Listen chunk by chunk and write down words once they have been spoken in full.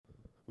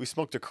We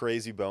smoked a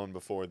crazy bone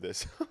before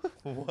this.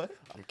 What?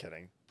 I'm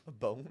kidding. A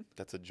bone?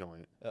 That's a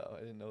joint. Oh, I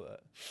didn't know that.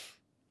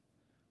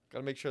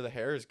 Gotta make sure the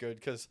hair is good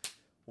because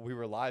we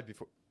were live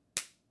before.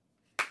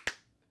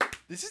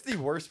 This is the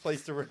worst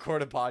place to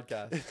record a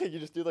podcast. You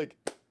just do like,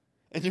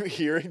 and you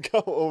hear it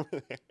go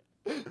over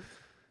there.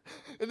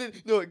 And then,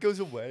 no, it goes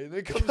away. And then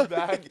it comes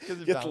back.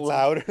 It gets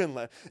louder and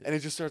louder. And it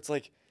just starts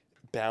like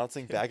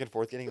bouncing back and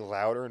forth, getting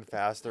louder and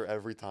faster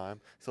every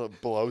time. So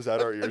it blows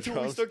out our eardrums.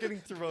 Until we start getting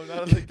thrown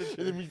out of like the And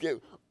chair. then we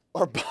get,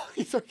 our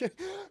bodies are getting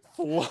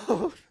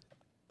flown.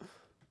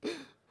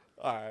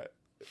 All right.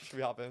 Should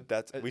we hop in?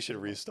 We should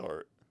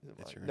restart.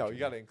 No, you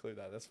got to include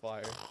that. That's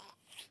fire.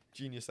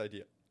 Genius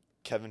idea.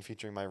 Kevin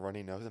featuring my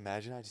runny nose.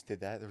 Imagine I just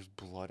did that. There was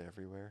blood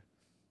everywhere.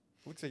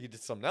 Looks like you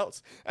did something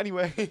else.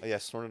 Anyway. Oh, yeah, I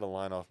snorted a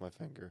line off my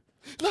finger.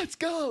 Let's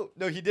go.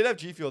 No, he did have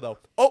G Fuel though.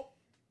 Oh.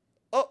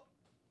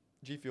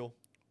 G Fuel.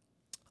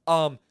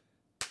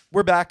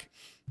 We're back.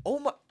 Oh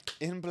my.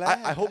 In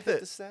black. I hope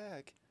that the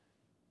sack.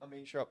 I'm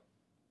making sure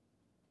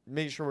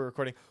we're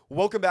recording.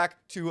 Welcome back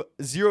to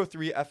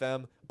 03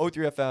 FM,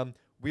 03 FM.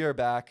 We are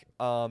back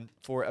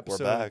for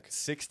episode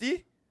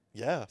 60.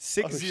 Yeah.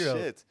 60. Oh,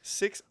 shit.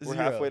 60. We're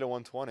halfway to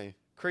 120.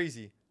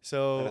 Crazy. And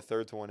So a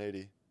third to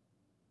 180.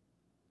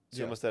 So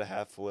you almost did a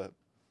half flip.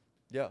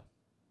 yeah,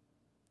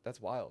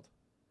 that's wild.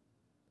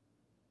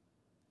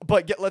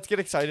 But let's get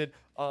excited.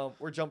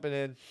 We're jumping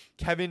in.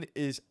 Kevin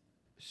is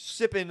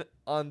sipping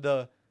on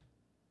the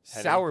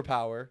Henny. Sour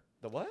Power.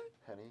 The what?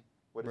 Henny.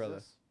 What is Brother.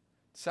 this?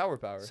 Sour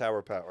Power.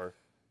 Sour Power.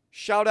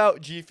 Shout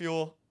out G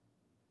Fuel.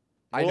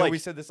 I Well, know like, we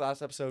said this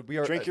last episode. We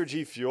are Drink your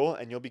G Fuel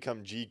and you'll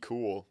become G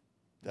Cool.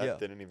 That Yeah,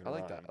 didn't even I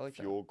like rhyme. that. I like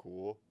that. Fuel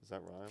Cool. Does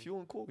that rhyme? Fuel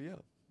and cool. Yeah.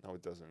 No,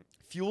 it doesn't.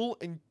 Fuel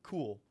and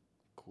cool.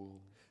 Cool.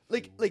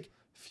 Like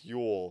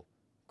Fuel.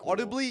 Cool.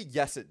 audibly,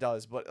 yes, it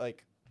does. But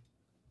like,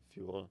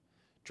 Fuel.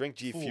 Drink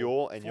G Fool.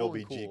 Fuel and you'll Fool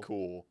be and G cool.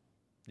 Cool.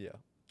 yeah,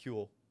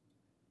 cool.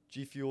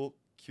 G Fuel,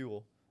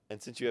 cool.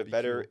 And since you have Be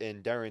better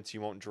endurance,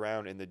 you won't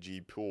drown in the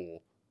G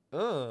Pool.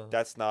 That's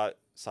That's not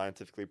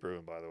scientifically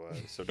proven, by the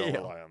way. So don't Yeah.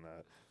 rely on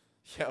that.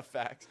 yeah,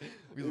 facts.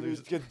 We We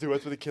lose. get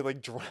duets with a kid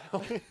like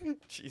drowning.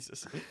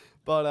 Jesus.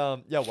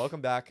 But yeah,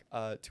 welcome back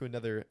to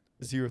another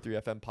 03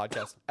 FM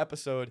podcast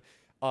episode.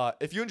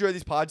 If you enjoy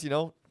these pods,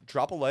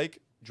 drop a like,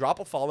 drop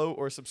a follow,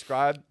 or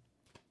subscribe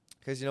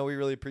because we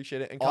really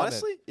appreciate it. And comment.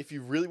 Honestly, if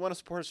you really want to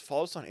support us,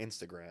 follow us on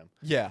Instagram.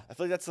 Yeah, I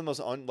feel like that's the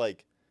most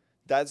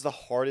that's the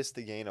hardest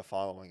to gain a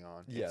following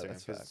on Yeah, Instagram that's because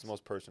it's facts. the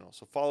most personal.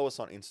 So follow us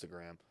on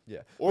Instagram.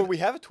 yeah. Or we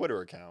have a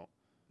Twitter account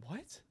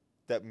What?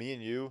 that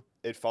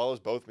it follows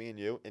both me and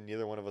you, and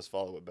neither one of us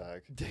follow it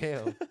back.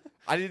 Damn.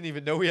 I didn't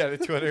even know we had a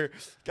Twitter.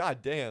 God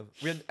damn.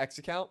 We had an X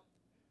account.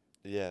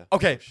 Yeah.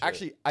 Okay, Oh, shit.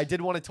 actually, I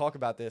did want to talk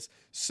about this.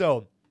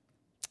 So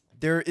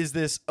there is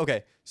this.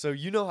 Okay, so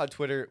how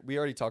Twitter. We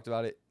already talked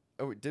about it.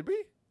 Oh, did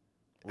we?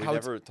 We how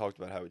it's- never talked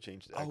about how it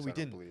changed to X, we I don't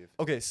didn't. believe.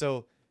 Okay,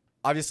 so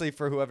obviously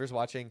for whoever's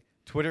watching,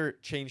 Twitter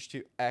changed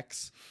to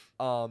X,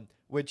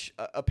 which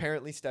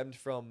apparently stemmed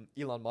from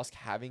Elon Musk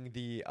having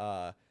the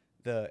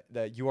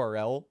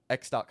URL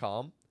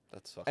x.com.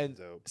 That's fucking And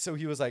dope. so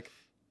he was like,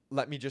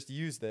 let me just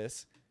use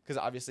this because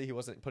obviously he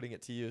wasn't putting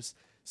it to use.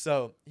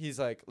 So he's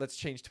like, let's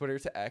change Twitter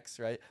to X,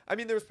 right? I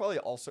mean, there was probably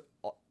also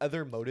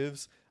other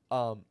motives.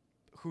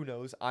 Who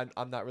knows? I'm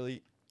not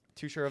really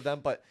too sure of them.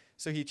 But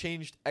so he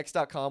changed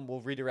x.com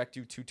will redirect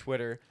you to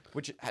Twitter,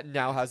 which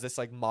now has this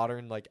like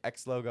modern like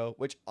X logo,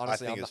 which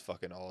honestly I think I'm it's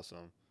fucking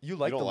awesome. you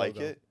like don't the like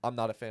logo. it? I'm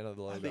not a fan of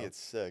the logo. I think it's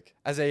sick.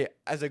 As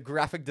a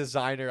graphic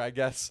designer, I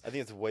guess. I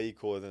think it's way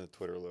cooler than the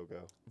Twitter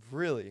logo.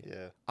 Really?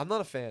 Yeah. I'm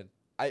not a fan.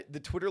 The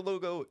Twitter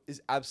logo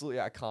is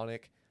absolutely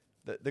iconic.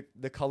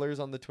 The colors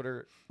on the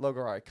Twitter logo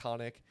are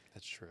iconic,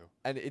 That's true.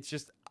 and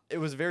it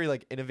was a very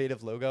like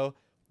innovative logo,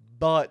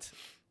 but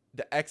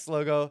the X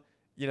logo,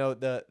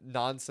 the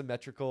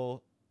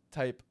non-symmetrical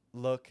type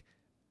look,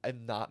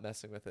 I'm not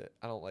messing with it.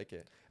 I don't like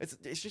it.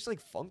 It's just like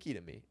funky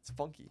to me. It's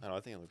funky. I don't know.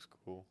 I think it looks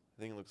cool.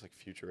 I think it looks like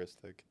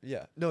futuristic.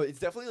 Yeah. No, it's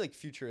definitely like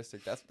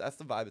futuristic. That's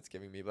the vibe it's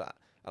giving me. But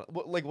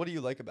what do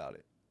you like about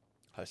it?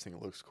 I just think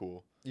it looks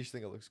cool. You just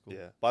think it looks cool?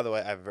 Yeah. By the way,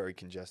 I have a very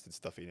congested,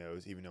 stuffy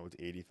nose, even though it's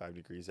 85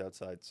 degrees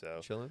outside. So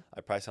Chilling.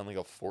 I probably sound like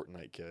a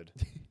Fortnite kid.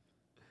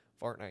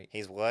 Fortnite.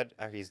 He's wood.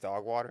 He's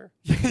dog water.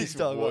 He's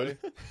dog wood.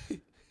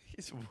 water.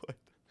 He's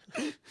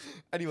wood.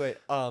 Anyway,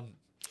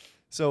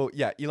 so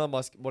yeah, Elon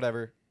Musk,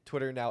 whatever,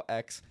 Twitter now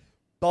X,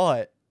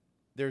 but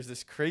there's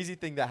this crazy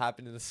thing that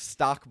happened in the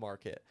stock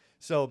market.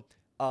 So,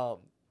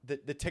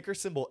 the ticker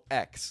symbol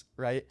X,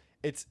 right?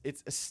 It's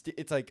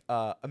like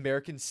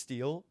American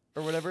Steel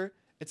or whatever.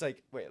 It's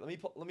like, wait, let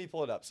me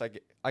pull it up so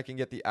I can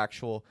get the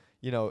actual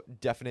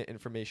definite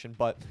information.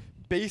 But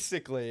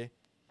basically,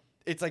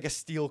 it's like a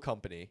steel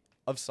company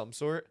of some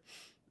sort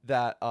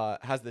that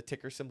has the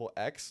ticker symbol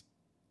X.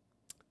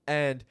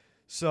 And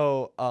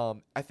so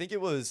I think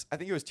it was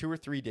 2 or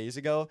 3 days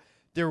ago,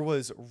 there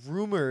was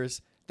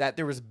rumors that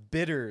there was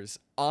bidders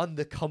on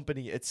the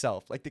company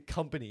itself, like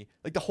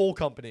the whole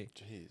company,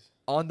 Jeez.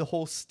 on the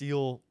whole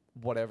steel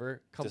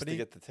whatever Just company. to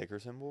get the ticker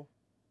symbol?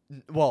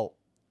 Well,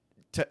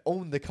 to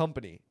own the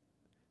company.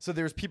 So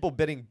there's people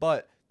bidding,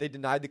 but they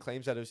denied the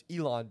claims that it was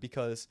Elon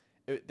because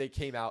they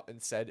came out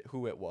and said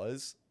who it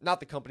was. Not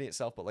the company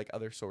itself, but like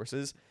other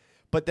sources.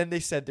 But then they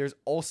said there's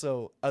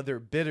also other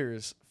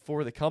bidders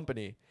for the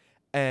company,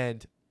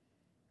 and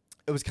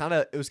it was kind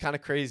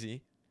of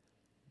crazy,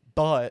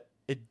 but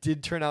it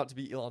did turn out to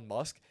be Elon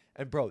Musk.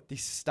 And bro, the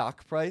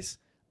stock price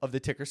of the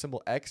ticker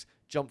symbol X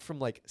jumped from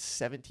like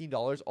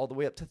 $17 all the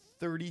way up to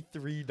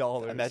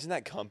 $33. Imagine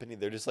that company.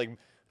 They're just like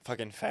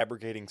fucking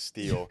fabricating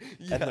steel,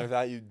 Yeah. and their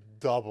value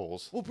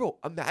doubles. Well, bro,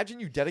 imagine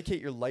you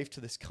dedicate your life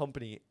to this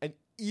company, and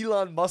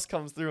Elon Musk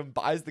comes through and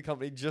buys the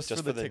company just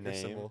for the ticker name,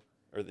 symbol.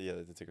 or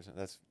the ticker symbol.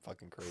 That's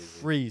fucking crazy.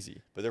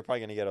 Crazy, But they're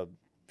probably gonna get a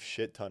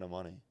shit ton of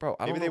money. bro.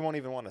 Maybe they won't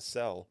even want to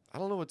sell. I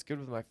don't know what's good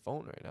with my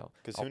phone right now.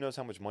 Because who knows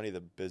how much money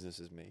the business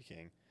is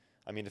making.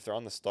 I mean, if they're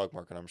on the stock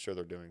market, I'm sure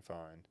they're doing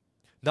fine.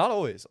 Not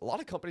always. A lot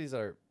of companies that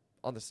are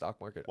on the stock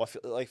market. Well,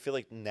 I feel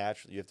like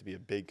naturally you have to be a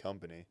big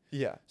company.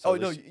 Yeah. So Oh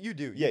no, there's- you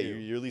do. Yeah, do.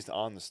 you're at least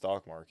on the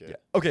stock market. Yeah.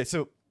 Okay,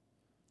 so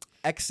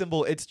X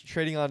symbol, it's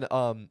trading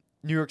on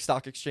New York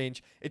Stock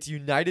Exchange. It's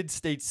United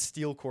States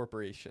Steel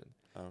Corporation.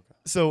 Oh, okay.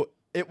 So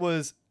it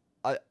was.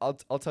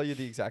 I'll tell you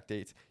the exact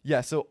dates.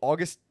 Yeah. So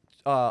August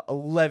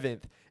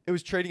 11th, it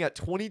was trading at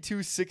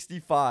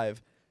 22.65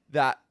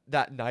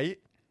 that night,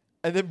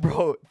 and then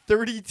bro,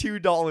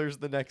 $32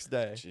 the next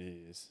day.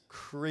 Jeez.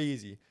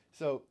 Crazy.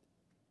 So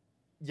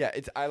yeah,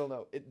 I don't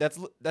know.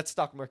 That's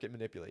stock market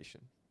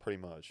manipulation.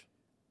 Pretty much.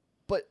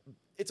 But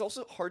it's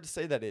also hard to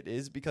say that it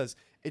is because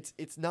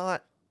it's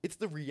not. It's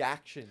the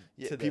reaction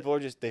Yeah, to people are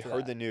just, they to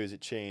heard that. the news,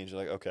 it changed. They're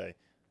like, okay,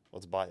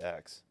 let's buy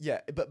X. Yeah,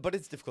 but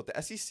it's difficult. The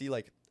SEC,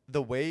 like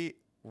the way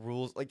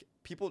rules, like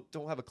people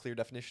don't have a clear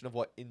definition of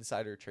what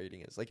insider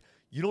trading is. Like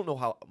you don't know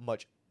how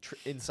much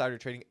insider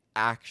trading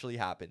actually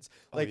happens.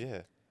 Like, oh,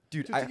 yeah.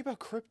 dude, Dude, think about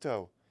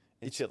crypto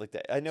and it's shit like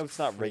that. I know it's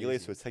not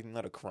regulated, so crazy. it's technically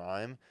not a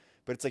crime,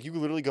 but it's like you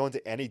could literally go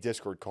into any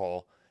Discord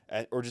call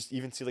or just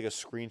even see like a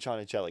screenshot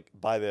in chat, like,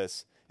 buy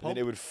this, and then Pump.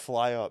 it would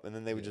fly up, and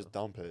then they would Yeah. just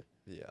dump it.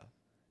 yeah,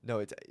 no,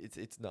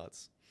 it's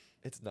nuts.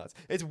 It's nuts.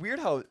 It's weird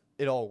how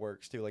it all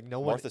works too. Like no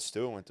one. Martha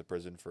Stewart went to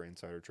prison for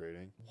insider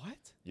trading.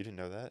 What? You didn't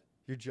know that?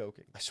 You're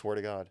joking? I swear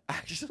to God.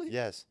 Actually?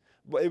 Yes.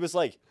 But it was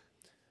like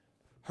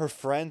her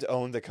friend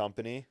owned the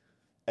company,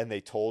 and they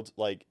told,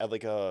 like, at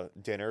like a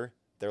dinner,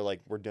 they're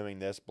like, we're doing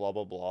this, blah,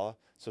 blah, blah.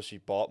 So she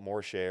bought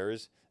more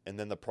shares, and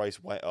then the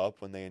price went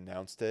up when they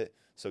announced it.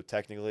 So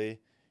technically,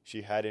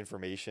 she had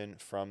information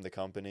from the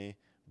company,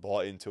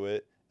 bought into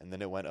it, and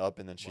then it went up,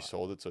 and then she Wow.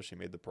 sold it, so she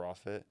made the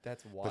profit.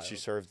 That's wild. But she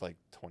served like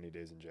 20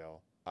 days in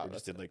jail. Oh, Or that's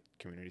just did like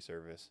community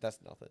service. That's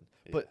nothing.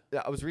 Yeah.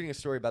 But I was reading a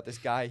story about this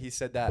guy. He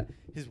said that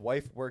his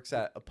wife works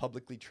at a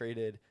publicly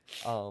traded,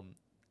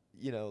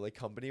 like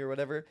company or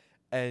whatever.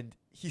 And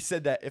he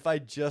said that if I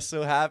just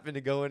so happen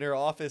to go in her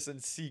office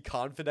and see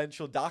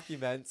confidential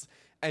documents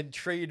and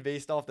trade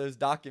based off those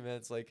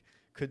documents, like,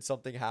 could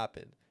something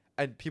happen?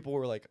 And people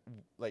were like,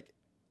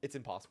 it's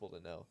impossible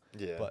to know.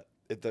 Yeah. But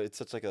it's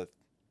such like a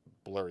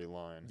blurry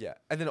line. yeah.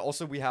 And then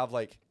also we have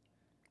like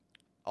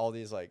all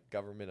these like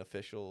government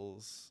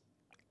officials.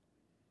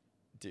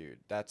 Dude,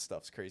 that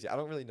stuff's crazy. I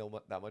don't really know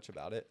that much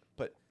about it,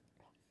 but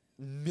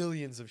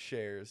millions of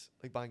shares,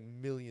 like buying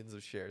millions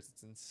of shares.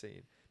 It's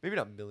insane. Maybe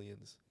not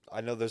millions.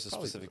 I know there's a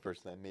Probably specific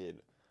person that made.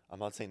 I'm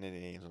not saying any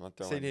names. I'm not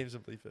throwing. Say names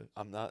and believe it.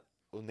 I'm not.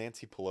 Well,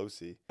 Nancy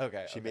Pelosi.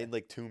 Okay. She made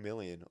like 2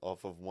 million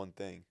off of one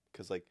thing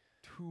because like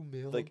 2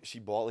 million. like she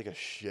bought like a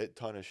shit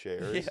ton of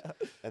shares, yeah.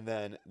 and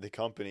then the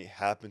company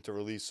happened to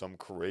release some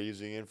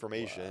crazy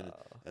information,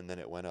 Wow. and then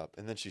it went up,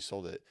 and then she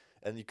sold it,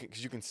 and you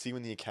can see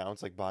when the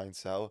accounts like buy and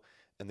sell,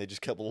 and they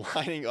just kept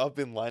lining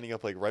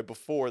up like right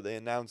before they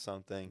announced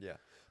something. Yeah.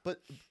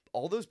 But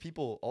all those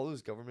people, all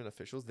those government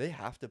officials, they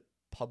have to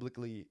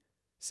publicly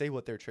say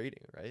what they're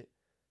trading, right?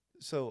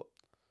 So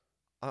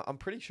I'm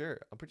pretty sure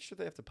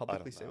they have to I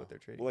publicly don't say know. what they're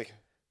trading. Well, like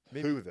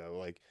Maybe- who though?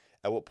 Like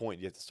at what point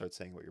do you have to start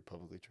saying what you're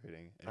publicly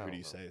trading, and I who do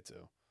you don't know. say it to?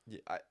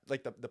 Yeah,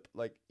 like the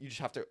like you just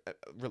have to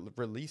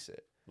release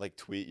it. Like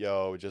tweet,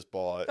 yo, just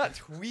bought, Not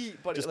tweet,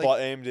 but just like, bought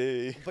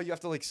AMD. but you have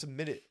to like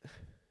submit it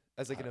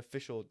as like an I-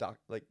 official I don't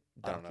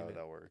document. know how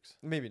that works.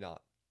 Maybe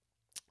not.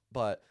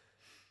 But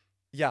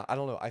yeah, I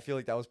don't know. I feel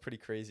like that was pretty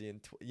crazy.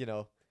 And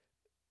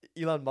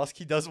Elon Musk,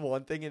 he does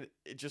one thing and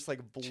it just like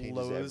Changes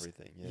blows.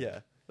 everything. Yeah.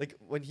 Like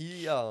when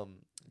he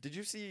did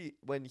you see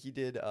when he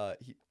did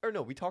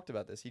we talked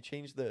about this. He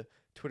changed the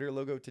Twitter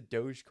logo to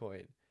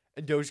Dogecoin,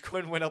 and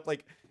Dogecoin went up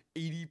like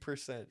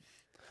 80%.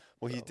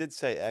 Well, he So- did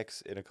say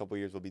X in a couple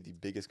years will be the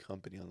biggest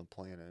company on the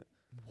planet.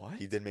 What?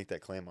 He did make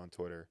that claim on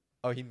Twitter.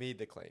 Oh, he made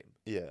the claim.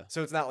 Yeah.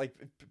 So it's not like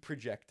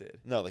projected.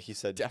 No, like he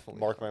said, Definitely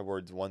mark not. my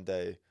words, one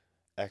day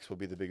X will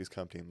be the biggest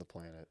company on the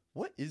planet.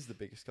 What is the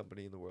biggest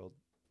company in the world?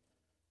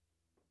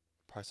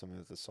 Probably something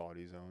that the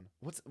Saudis own.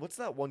 What's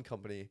that one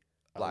company?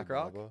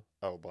 BlackRock? Alibaba?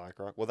 Oh,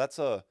 BlackRock. Well, that's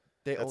They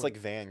that's own like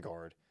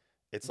Vanguard.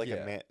 It's like Yeah.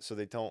 a man. So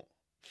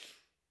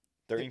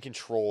they're in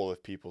control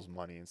of people's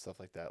money and stuff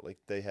like that. Like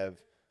they have.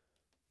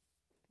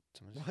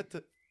 Someone just- what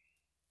the?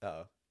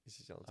 Oh, he's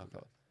just yelling something.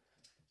 Okay.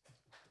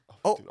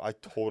 Oh. Dude, I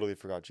totally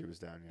forgot she was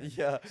down here.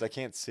 Yeah. 'Cause I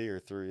can't see her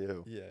through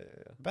you. Yeah,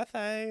 yeah, yeah.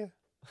 Bethy.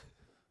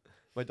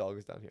 My dog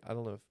was down here. I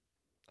don't know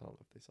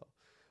if they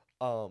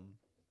saw.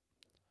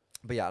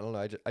 But yeah, I don't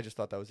know. I just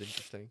thought that was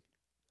interesting.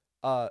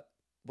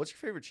 What's your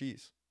favorite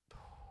cheese?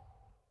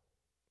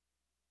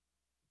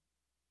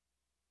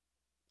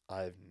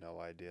 I have no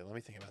idea. Let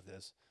me think about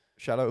this.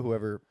 Shout out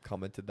whoever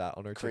commented that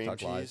on our Cream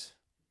TikTok live. cheese.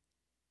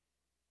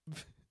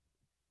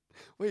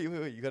 Wait.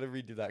 You gotta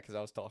redo that because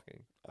I was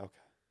talking. Okay.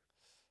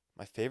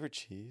 My favorite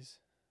cheese?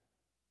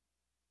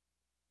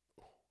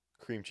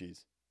 Cream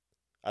cheese.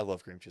 I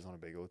love cream cheese on a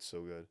bagel. It's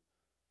so good.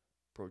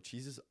 Bro,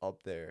 cheese is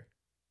up there.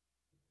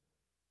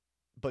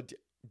 But do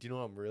you know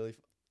what I'm really...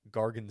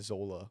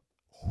 Gargonzola.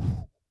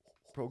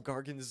 Bro,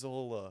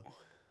 Gargonzola.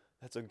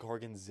 That's a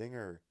Gargan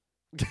zinger.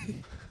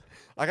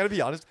 I gotta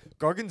be honest.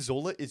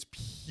 Gargonzola is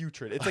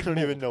putrid. It's like I don't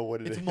mold. even know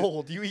what it is. It's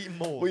mold. You eat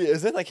mold. Wait,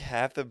 is it like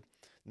half the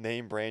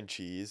name brand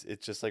cheese?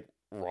 It's just like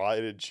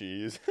rotted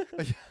cheese.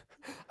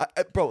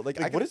 Bro, like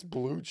what is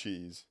blue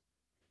cheese?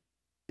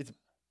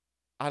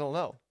 I don't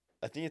know.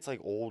 I think it's like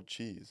old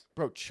cheese.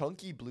 Bro,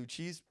 chunky blue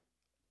cheese.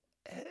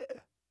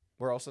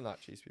 We're also not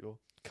cheese people.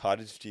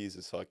 Cottage cheese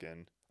is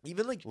fucking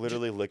Even like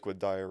literally liquid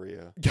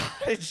diarrhea.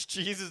 cottage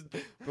cheese is,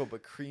 bro,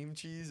 but cream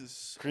cheese is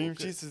so Cream good.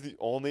 cheese is the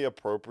only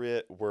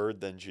appropriate word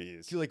than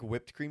cheese. Do you like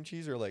whipped cream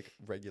cheese or like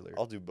regular?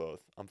 I'll do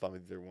both. I'm fine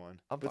with either one.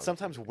 I'm fine But with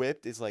sometimes either.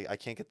 whipped is like I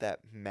can't get that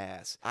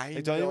mass. I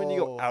Like, don't you when you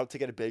go know. out to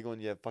get a bagel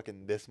and you have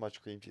fucking this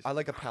much cream cheese? I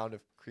like a pound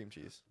of cream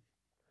cheese.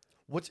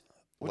 What's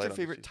Light your on the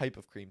favorite cheese. type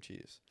of cream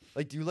cheese?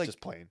 Like, do you like?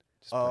 just plain.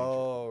 Just plain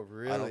Oh, cheese.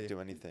 really? I don't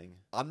do anything.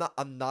 I'm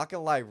not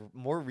gonna lie.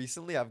 More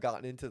recently, I've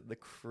gotten into the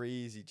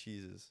crazy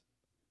cheeses.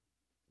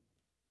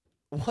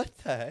 What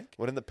the heck?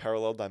 What in the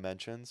parallel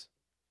dimensions?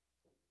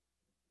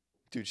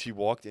 Dude, she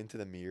walked into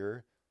the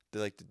mirror,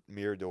 the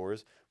mirror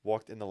doors,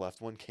 walked in the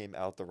left one, came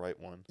out the right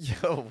one.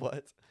 Yo,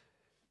 what?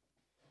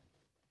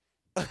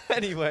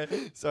 Anyway,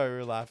 sorry,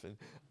 we're laughing.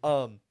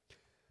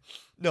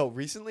 No,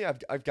 recently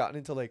I've gotten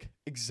into like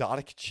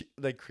exotic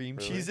cream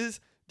Really? cheeses,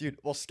 dude.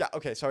 Well,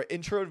 okay, so I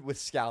introed with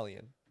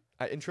scallion.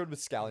 I introed with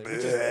scallion,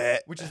 Blech.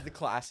 which is the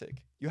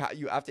classic. You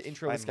have to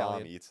intro My with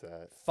mom scallion. eats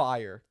that.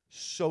 Fire,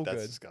 so That's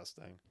good.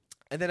 disgusting.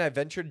 And then I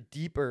ventured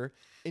deeper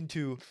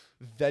into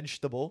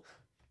vegetable.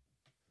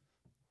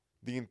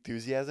 The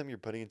enthusiasm you're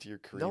putting into your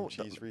cream No,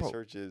 cheese bro.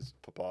 research is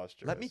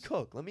preposterous. Let me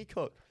cook.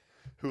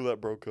 Who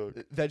let bro cook?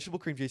 Vegetable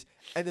cream cheese,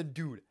 and then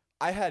dude,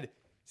 I had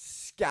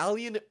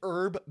scallion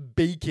herb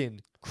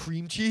bacon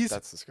cream cheese.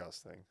 That's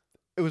disgusting.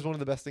 It was one of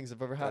the best things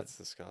I've ever had. That's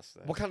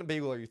disgusting. What kind of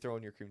bagel are you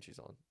throwing your cream cheese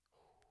on?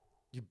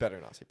 You better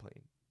not say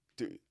plain.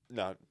 Dude,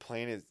 no,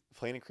 plain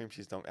and cream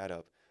cheese don't add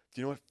up.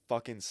 Do you know what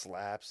fucking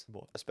slaps?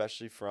 What?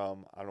 Especially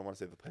from, I don't want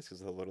to say the place because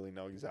they'll literally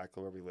know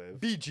exactly where we live.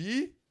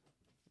 BG?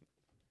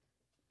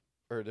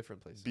 Or a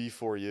different place?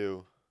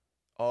 B4U.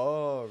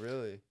 Oh,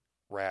 really?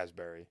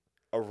 Raspberry.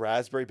 A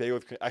raspberry bagel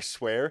with cream. I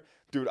swear,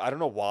 dude, I don't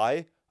know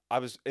why. I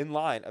was in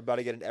line about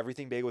to get an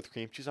everything bagel with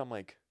cream cheese. I'm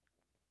like,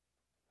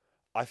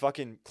 I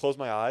fucking closed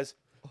my eyes,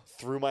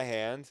 threw my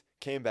hand,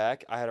 came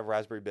back. I had a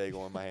raspberry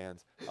bagel in my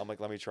hands. I'm like,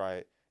 let me try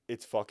it.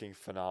 It's fucking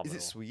phenomenal.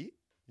 Is it sweet?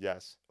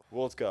 Yes.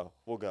 Well, let's go.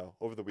 We'll go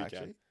over the weekend.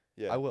 Actually?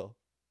 Yeah. I will.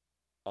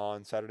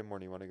 On Saturday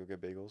morning, you want to go get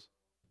bagels?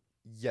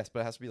 Yes, but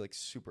it has to be like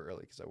super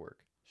early because I work.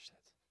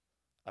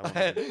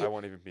 Shit. I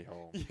won't even be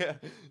home. Yeah.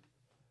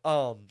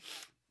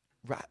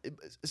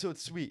 So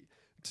it's sweet.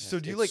 So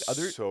Yes, do you it's like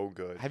other? So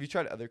good. Have you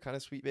tried other kind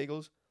of sweet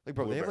bagels? Like,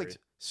 bro, they have like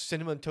Blueberry.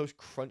 cinnamon toast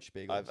crunch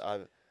bagels,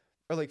 I've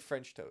or like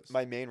French toast.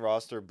 my main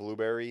roster: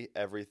 blueberry,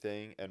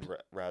 everything, and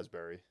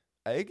raspberry.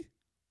 Egg?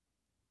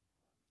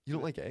 You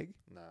don't like egg?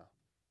 No.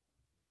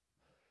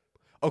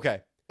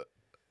 Okay.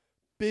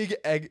 Big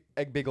egg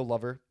bagel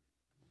lover.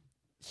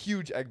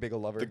 Huge egg bagel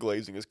lover. The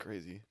glazing is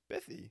crazy.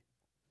 Bethy.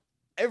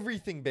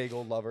 Everything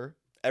bagel lover.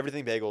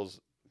 Everything bagels.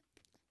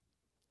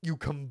 You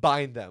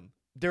combine them.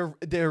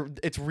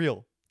 It's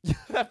real.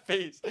 That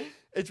face.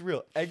 It's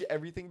real.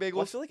 Everything bagels.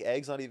 Well, I feel like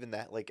egg's not even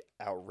that like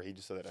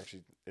outrageous, so that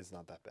actually is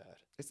not that bad.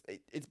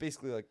 It's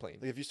basically like plain.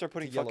 Like if you start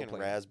putting It's a yellow fucking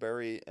plain.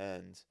 raspberry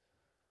and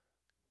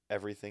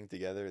everything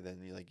together, then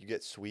you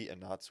get sweet and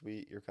not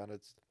sweet. You're kind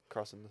of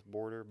crossing the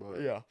border,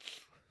 but Yeah.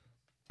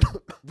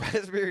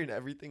 Raspberry and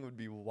everything would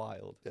be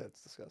wild. yeah,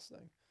 it's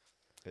disgusting.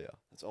 Yeah.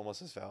 It's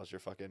almost as foul as your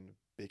fucking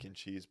bacon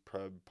cheese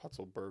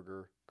pretzel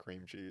burger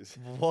cream cheese.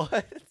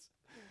 What?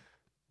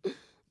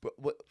 But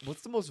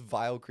what's the most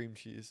vile cream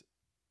cheese?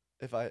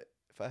 If I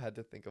had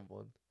to think of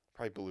one.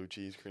 Probably blue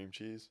cheese cream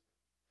cheese.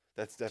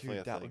 That's definitely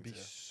Dude, a that thing would be too.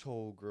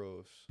 so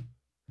gross.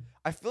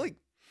 I feel like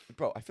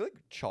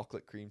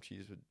chocolate cream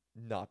cheese would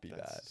not be bad.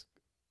 That's,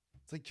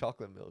 It's like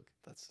chocolate milk.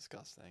 that's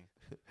disgusting.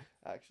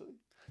 Actually.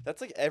 That's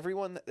like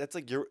everyone. That's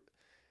like you're.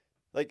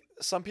 Like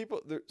some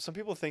people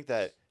think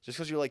that just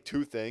because you like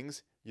two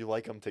things, you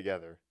like them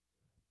together,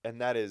 and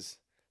that is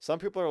some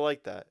people are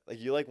like that. Like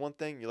you like one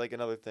thing, you like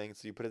another thing,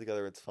 so you put it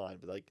together, it's fine.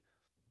 But like,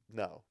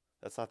 no,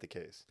 that's not the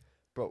case.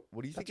 Bro,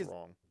 what do you That's think is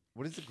wrong.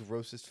 what is the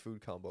grossest food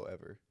combo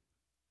ever?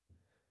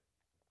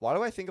 Why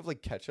do I think of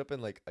like ketchup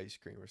and like ice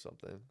cream or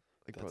something?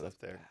 Like, That's bro, up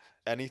there.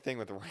 Anything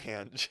with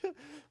ranch,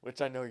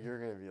 which I know you're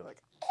gonna be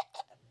like,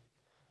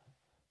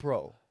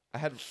 Bro, I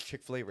had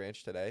Chick-fil-A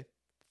ranch today.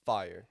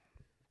 Fire.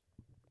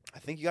 I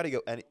think you got to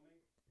go any.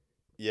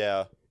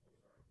 Yeah.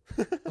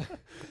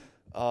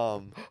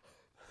 um.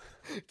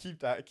 Keep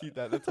that.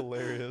 That's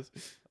hilarious.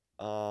 You guys,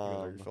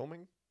 are you Um.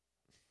 filming?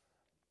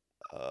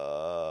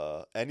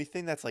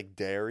 Anything that's like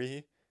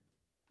dairy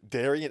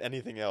and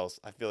anything else,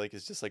 I feel like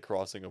it's just like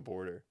crossing a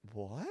border.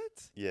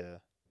 What? Yeah.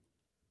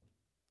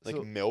 Like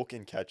So milk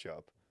and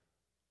ketchup.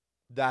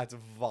 that's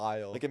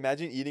vile. Like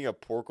imagine eating a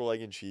pork roll,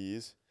 egg, and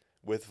cheese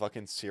with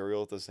fucking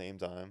cereal at the same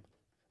time.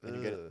 And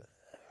you get. Ugh.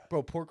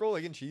 Bro, pork roll,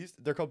 egg, and cheese,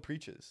 they're called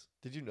preaches.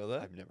 Did you know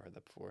that? I've never heard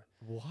that before.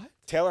 What?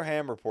 Taylor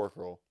ham or pork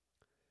roll?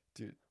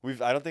 Dude.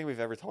 I don't think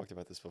we've ever talked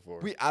about this before.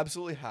 We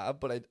absolutely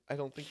have, but I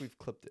don't think we've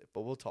clipped it,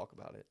 but we'll talk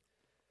about it.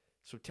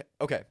 So,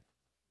 okay.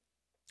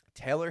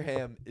 Taylor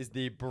ham is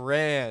the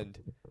brand.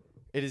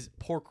 It is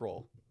pork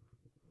roll.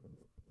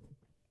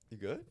 You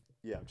good?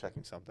 Yeah, I'm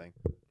checking something.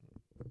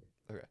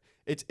 Okay.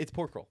 It's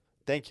pork roll.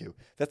 Thank you.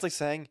 That's like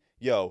saying,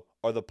 yo,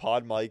 are the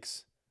pod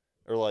mics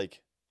or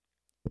like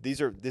this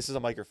is a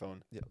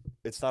microphone. Yeah.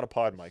 It's not a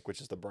pod mic,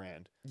 which is the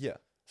brand. Yeah.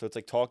 So it's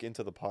like talk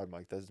into the pod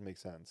mic. That doesn't make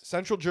sense.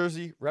 Central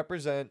Jersey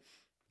represent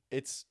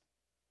it's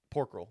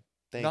pork roll.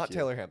 Thank not you.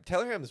 Taylor ham.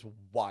 Taylor ham is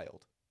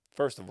wild.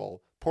 First of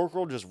all, pork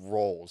roll just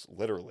rolls,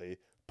 literally.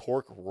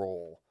 Pork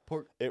roll.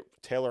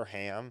 Taylor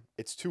ham,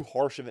 it's too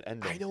harsh of an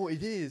ending. I know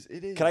it is.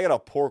 It is. Can I get a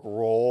pork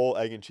roll,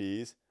 egg and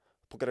cheese?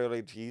 Pork roll, egg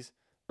and cheese?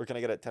 Or can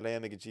I get a Taylor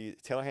ham, egg and cheese?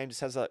 Taylor ham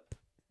just has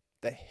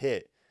the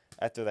hit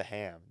after the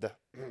ham. The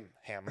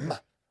ham.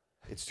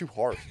 It's too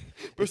harsh.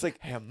 It's like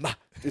ham.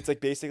 It's like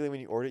basically when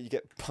you order it, you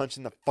get punched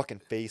in the fucking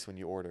face when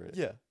you order it.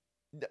 Yeah.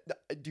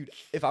 Dude,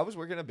 if I was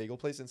working at a bagel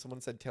place and someone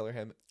said Taylor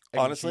ham, egg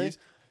Honestly, and cheese,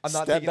 I'm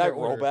not step taking back, their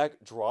roll order. back,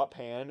 drop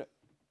hand,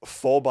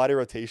 full body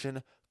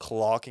rotation,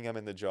 clocking him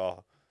in the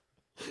jaw.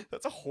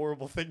 That's a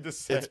horrible thing to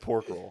say. It's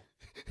pork roll.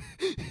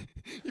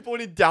 You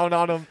pointed down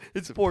on him.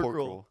 It's pork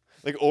roll.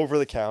 Like over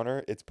the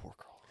counter, it's pork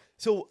roll.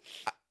 So,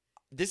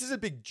 this is a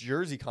big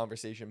Jersey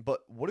conversation,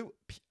 but what do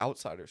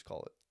outsiders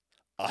call it?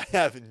 I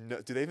have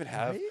no. Do they even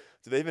have? Right?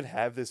 Do they even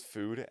have this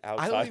food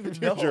outside don't even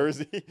of know. New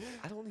Jersey?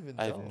 I don't even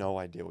know. I have no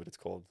idea what it's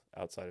called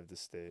outside of this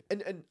state.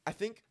 And I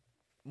think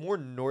more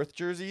North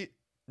Jersey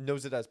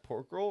knows it as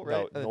pork roll,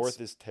 right? No, And north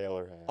is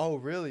Taylor ham. Oh,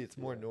 really? It's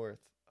more Yeah. north.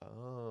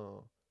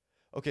 Oh.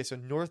 Okay, so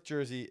North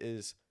Jersey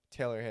is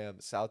Taylor ham,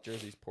 South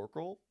Jersey's pork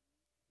roll.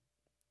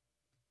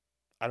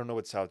 I don't know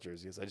what South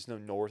Jersey is. I just know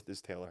north is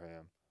Taylor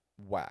ham.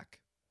 Whack.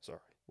 Sorry.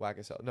 Whack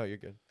as hell. No, you're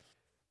good.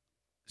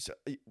 So,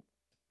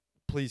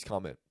 please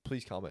comment.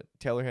 Please comment.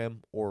 Taylor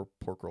ham or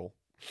pork roll.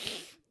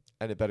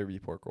 And it better be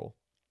pork roll.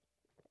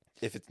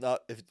 If it's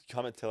not, if you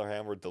comment Taylor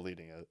ham, we're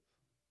deleting it.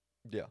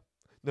 Yeah.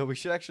 No, we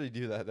should actually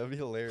do that. That'd be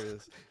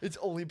hilarious. It's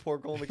only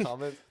pork roll in the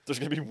comments. There's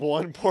gonna be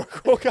one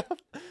pork roll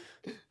comment.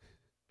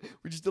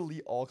 We just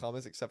delete all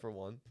comments except for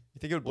one. You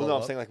think it would blow Well, no,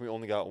 I'm up? saying like we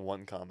only got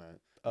one comment.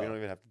 Oh. We don't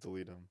even have to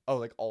delete them. Oh,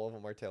 like all of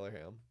them are Taylor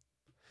ham.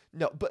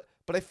 No, but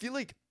I feel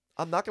like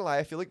I'm not gonna lie.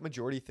 I feel like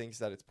majority thinks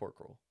that it's pork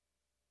roll.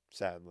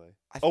 Sadly.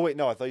 I Oh wait,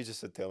 no, I thought you just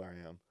said Taylor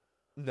ham.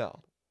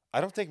 No, I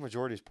don't think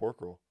majority is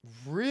pork roll.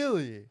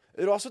 really.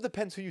 It also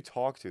depends who you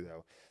talk to,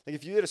 though. Like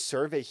if you did a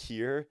survey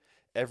here,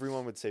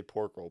 everyone would say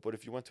pork roll. But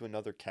if you went to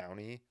another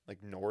county,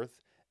 like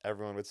north,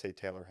 everyone would say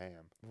Taylor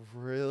ham.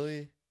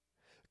 Really?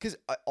 Because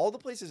all the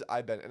places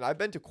I've been, and I've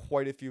been to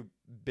quite a few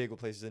bagel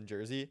places in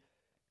Jersey,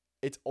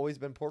 it's always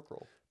been pork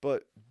roll.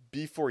 But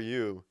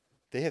B4U,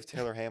 they have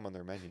Taylor ham on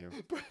their menu.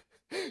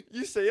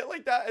 You say it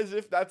like that as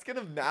if that's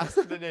gonna mask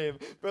the name,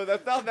 bro.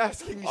 That's not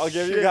masking. I'll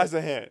give you shit. guys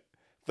a hint.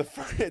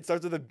 It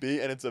starts with a B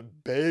and it's a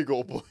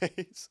bagel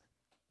place.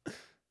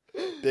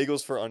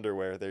 Bagels for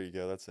underwear. There you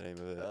go. That's the name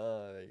of it.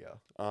 There you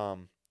go.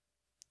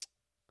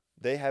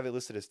 They have it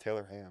listed as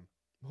Taylor ham.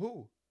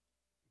 Who?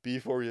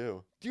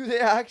 B4U. Do they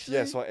actually?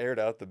 Yeah, so I aired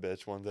out the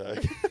bitch one day.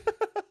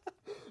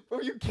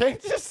 Bro, you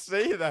can't just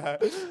say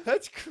that.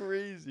 That's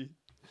crazy.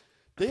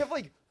 They have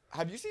like.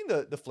 Have you seen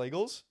the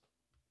flagels?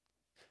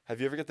 Have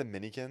you ever got the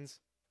minikins?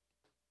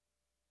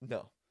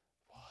 No.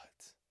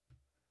 What?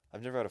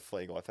 I've never had a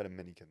flagel. I've had a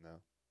minikin though.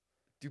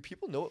 Do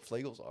people know what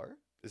flagels are?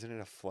 Isn't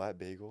it a flat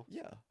bagel?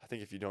 Yeah. I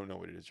think if you don't know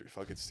what it is, you're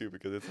fucking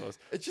stupid because it's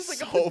It's just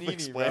like a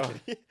panini, bro.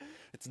 self-explanatory.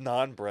 It's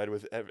non-bread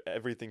with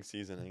everything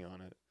seasoning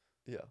on it.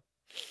 Yeah.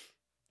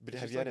 But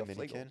It's have just you had like a a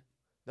flagel. minikin?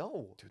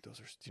 No. Dude, those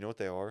are. Do you know what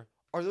they are?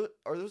 Are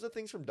those the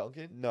things from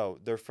Dunkin'? No,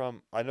 they're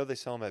from. I know they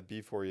sell them at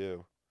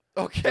B4U.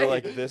 Okay. They're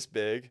like this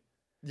big,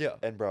 Yeah.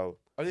 and bro,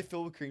 Are they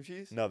filled with cream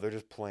cheese? no, they're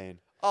just plain.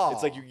 Oh.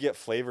 It's like you can get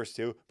flavors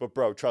too. But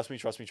bro, trust me.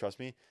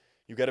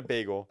 You get a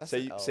bagel. That's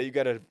Say an say L. you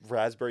get a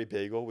raspberry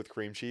bagel with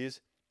cream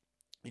cheese.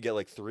 You get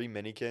like 3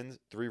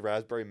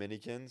 raspberry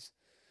minikins.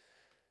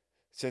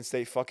 Since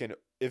they fucking,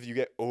 if you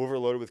get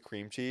overloaded with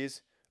cream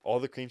cheese, all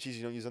the cream cheese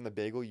you don't use on the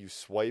bagel, you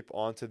swipe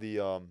onto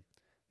the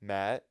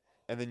mat,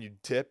 and then you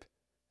dip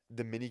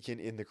the minikin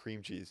in the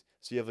cream cheese.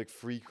 So you have like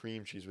free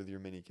cream cheese with your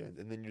minikins,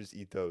 and then you just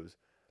eat those.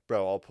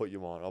 Bro, I'll put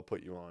you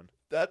on.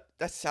 That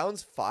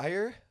sounds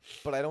fire,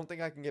 but I don't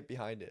think I can get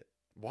behind it.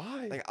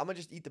 Why? Like I'm gonna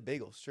just eat the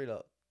bagel straight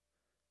up.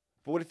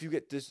 But what if you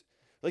get this?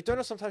 Like, don't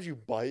know sometimes you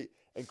bite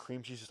and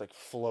cream cheese just like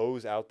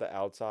flows out the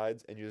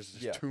outsides and you're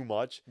just Yeah. too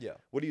much. Yeah.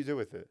 What do you do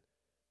with it?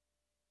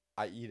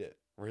 I eat it.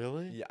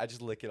 Really? Yeah, I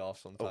just lick it off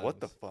sometimes. Oh, what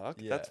the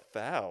fuck? Yeah. That's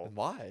foul.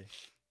 Why?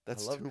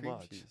 That's I love too cream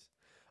much. cheese.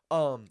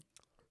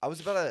 I was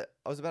about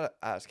to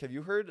ask, have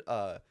you heard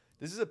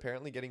this is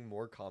apparently getting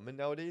more common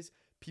nowadays.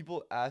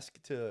 People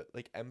ask to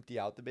like empty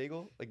out the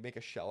bagel, like make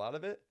a shell out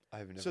of it.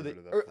 I've never So they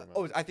heard of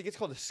that. I think it's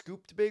called a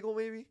scooped bagel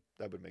maybe,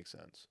 That would make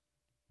sense.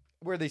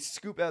 where they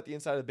scoop out the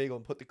inside of the bagel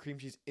and put the cream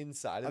cheese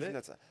inside of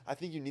it. I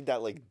think you need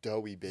that like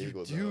doughy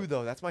bagel. You do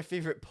though. That's my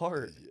favorite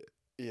part.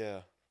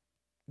 Yeah.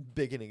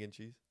 Bacon and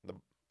cheese.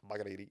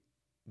 Margariti.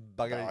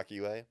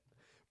 Bagel. Way.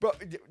 Bro,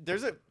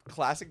 there's a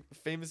classic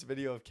famous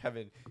video of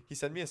Kevin. He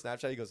sent me a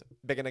Snapchat. He goes,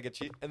 bacon nugget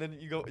cheese. And then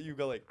you go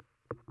like,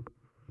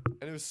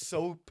 and it was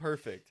so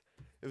perfect.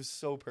 It was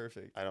so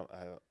perfect. I don't.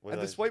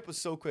 And the swipe was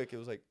so quick. It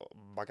was like,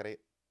 Margariti.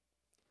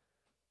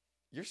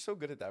 You're so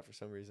good at that for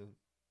some reason.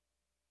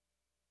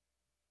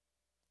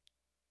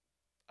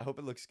 I hope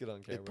it looks good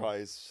on camera. It probably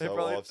is so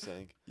off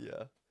sync.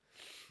 Yeah.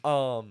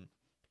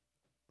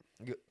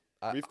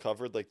 We've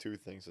covered like 2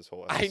 things this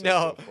whole I episode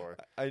know. so far.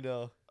 I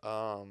know.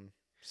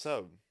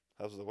 So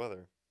how's the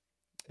weather?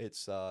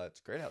 It's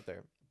great out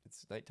there.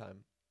 It's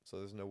nighttime, so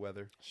there's no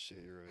weather. Shit,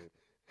 you're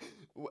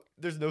right.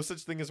 There's no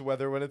such thing as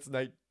weather when it's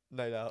night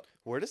out.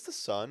 Where does the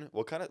sun?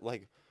 What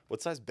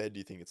size bed do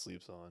you think it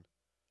sleeps on?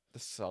 The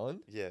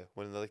sun? Yeah,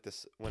 when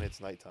it's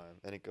nighttime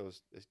and it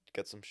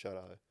gets some shut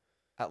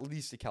eye. At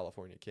least a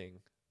California king.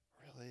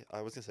 Really?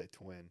 I was gonna say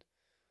twin.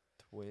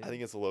 Twin? I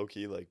think it's low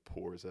key like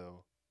pours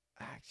out.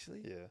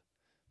 Actually? Yeah.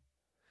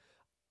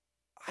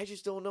 I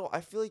just don't know.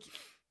 I feel like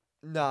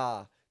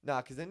nah,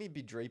 because then he'd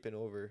be draping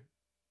over.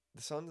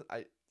 The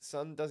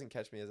sun doesn't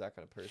catch me as that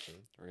kind of person.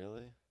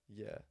 Really?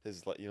 Yeah. You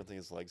don't think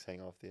his legs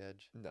hang off the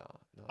edge? No.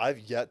 I've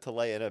yet to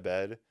lay in a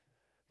bed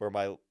where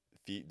my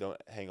feet don't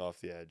hang off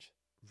the edge.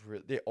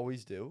 Really? They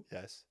always do?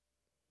 Yes.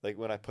 Like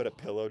when I put a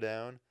pillow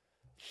down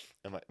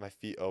and my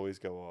feet always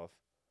go off.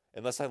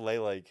 Unless I lay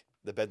like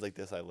the bed like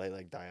this, I lay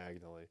like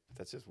diagonally.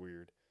 That's just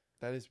weird.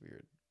 That is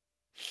weird.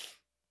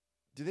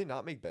 Do they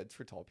not make beds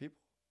for tall people?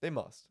 They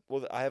must.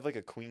 Well, I have like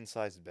a queen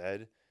size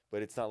bed,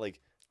 but it's not like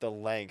the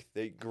length.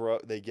 They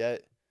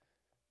get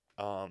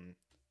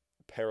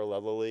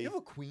parallelly. You have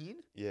a queen?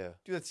 Yeah.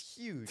 Dude, that's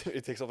huge.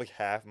 It takes up like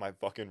half my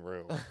fucking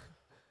room.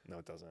 No,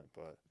 it doesn't,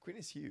 but Queen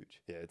is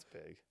huge. yeah, it's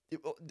big.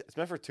 It's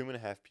meant for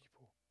 2.5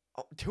 people.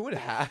 Oh,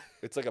 2.5?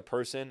 It's like a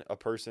person,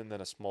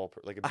 then a small,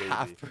 like a A baby.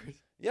 half person.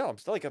 Yeah, I'm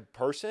still like a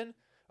person,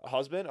 a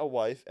husband, a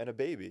wife, and a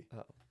baby.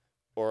 Oh.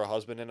 Or a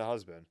husband and a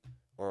husband.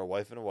 Or a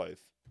wife and a wife.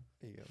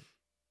 There you go.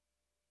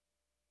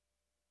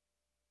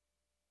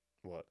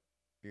 What?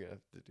 You're going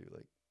to have to do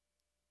like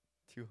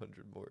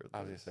 200 more of those. I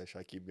was going to say, should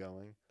I keep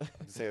going?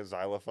 Say a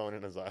xylophone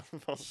and a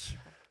xylophone.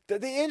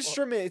 The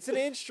instrument. It's an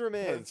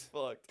instrument. That's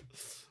fucked.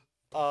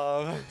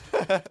 I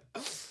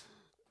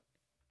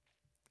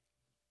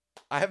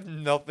have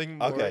nothing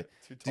more Okay.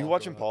 to talk Do you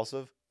watch about.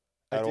 Impulsive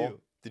I at all? do.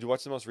 Did you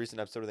watch the most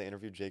recent episode where they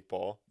interviewed Jake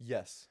Paul?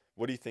 Yes.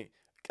 What do you think?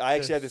 I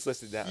actually had this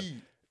listed down.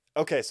 Heat.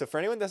 Okay, so for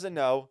anyone that doesn't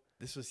know,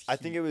 This was I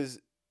think it was,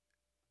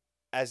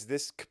 as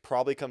this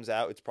probably comes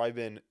out, it's probably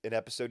been an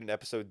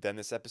episode, then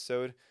this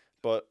episode.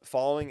 But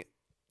following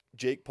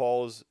Jake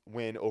Paul's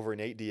win over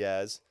Nate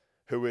Diaz,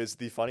 who is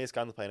the funniest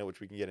guy on the planet, which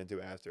we can get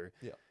into after.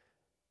 Yeah.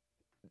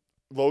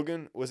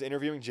 Logan was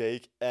interviewing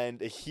Jake,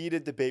 and a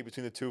heated debate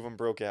between the two of them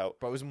broke out.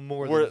 But it was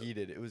more Where- than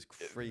heated. It was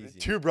crazy.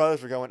 Two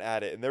brothers were going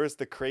at it, and there was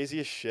the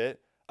craziest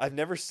shit. I've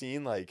never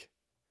seen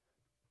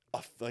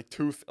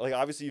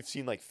obviously you've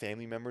seen like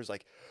family members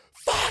like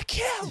fuck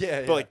him,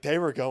 Yeah, but like they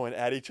were going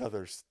at each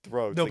other's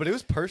throats. No, Like, but it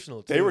was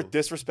personal too. they were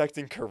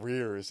disrespecting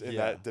careers in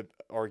Yeah. that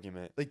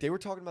argument. like they were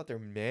talking about their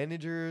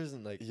managers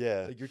and like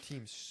Yeah. like your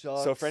team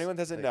sucks. So for anyone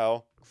that doesn't Like,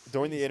 know,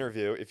 during the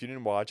interview, if you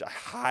didn't watch, I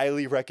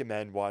highly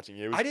recommend watching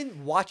it. It was- I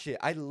didn't watch it.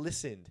 I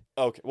listened.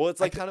 okay, well,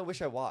 it's I like kind of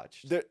wish I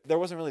watched. there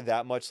wasn't really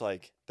that much.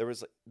 Like there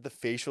was like, the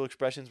facial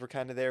expressions were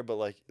kind of there, but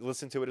like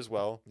listen to it as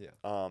well.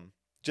 Yeah.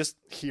 Just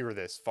hear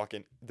this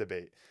fucking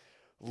debate.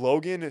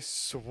 Logan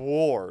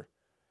swore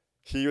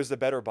he was the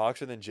better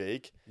boxer than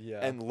Jake,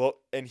 Yeah.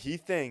 and he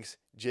thinks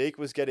Jake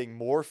was getting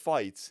more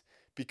fights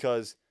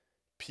because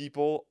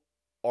people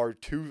are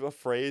too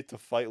afraid to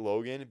fight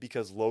Logan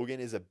because Logan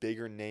is a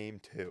bigger name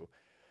too,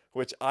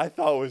 which I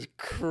thought was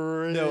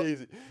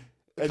crazy.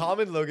 And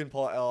Common Logan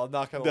Paul L. I'm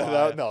not gonna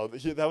lie.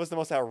 that was the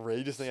most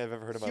outrageous thing I've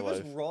ever heard in my He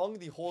was life. wrong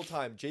the whole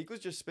time. Jake was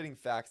just spitting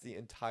facts the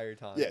entire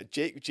time. Yeah,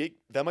 Jake,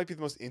 that might be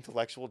the most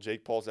intellectual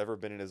Jake Paul's ever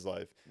been in his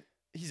life.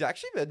 He's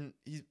actually been.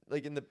 He's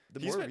like in the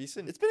He's more been-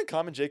 recent. It's been a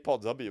common Jake Paul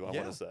W. I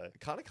Yeah. want to say.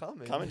 kind of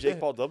common. Common Jake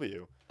Paul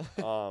W.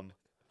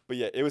 But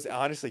yeah, it was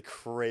honestly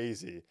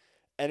crazy,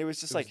 and it was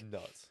just It was like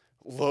nuts.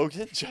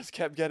 Logan just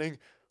kept getting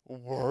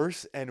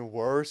worse and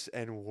worse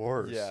and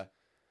worse. Yeah.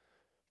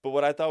 But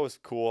what I thought was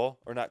cool,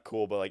 or not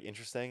cool, but like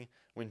interesting,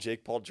 when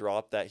Jake Paul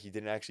dropped that he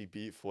didn't actually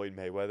beat Floyd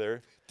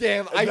Mayweather.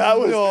 Damn, I That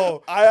was,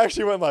 know. I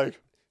actually went like,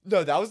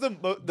 No, that was the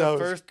That was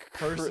first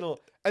cra- personal.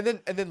 And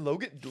then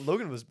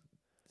Logan was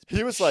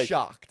He was like,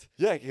 shocked.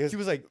 yeah, because He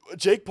was like,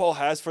 Jake Paul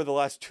has for the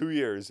last 2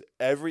 years,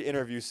 every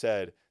interview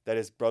said that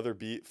his brother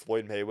beat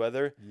Floyd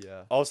Mayweather.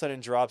 yeah, All of a sudden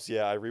drops,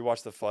 yeah, I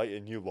rewatched the fight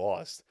and you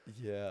lost.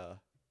 yeah.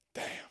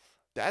 Damn.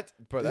 That's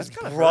His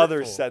kind of brother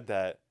hurtful. said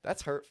that.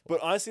 That's hurtful. But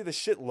honestly, the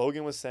shit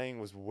Logan was saying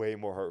was way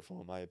more hurtful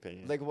in my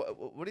opinion. Like,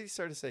 what did he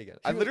start to say again?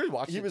 He I was- literally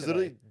watched. He it was today.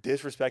 literally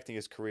disrespecting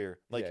his career.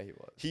 Like yeah, he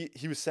was.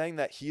 he was saying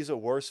that he's a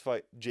worse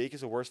fight. Jake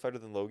is a worse fighter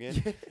than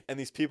Logan, and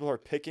these people are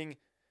picking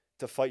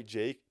to fight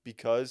Jake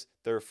because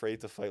they're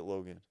afraid to fight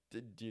Logan,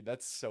 Dude,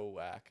 that's so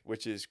whack.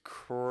 which is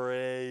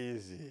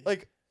crazy.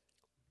 Like,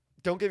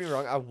 don't get me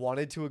wrong. I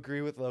wanted to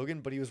agree with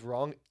Logan, but he was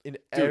wrong in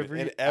Dude,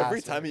 every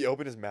every time aspect. he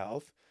opened his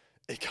mouth,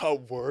 it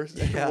got worse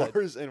and Yeah,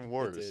 worse and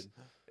worse.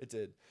 It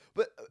did.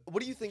 But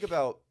what do you think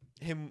about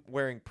him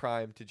wearing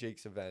Prime to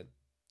Jake's event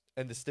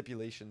and the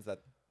stipulations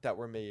that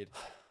were made?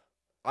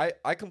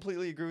 I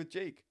completely agree with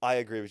Jake. I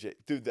agree with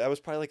Jake. Dude, that was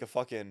probably like a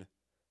fucking.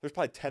 There's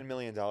probably $10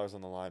 million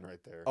on the line right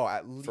there. Oh,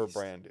 at least for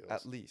brand deals.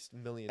 At least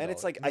 $1 million. And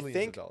it's like, I millions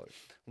of think dollars.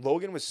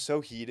 Logan was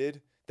so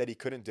heated that he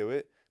couldn't do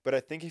it. But I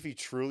think if he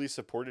truly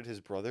supported his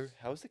brother,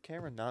 how's the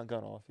camera not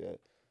gone off yet?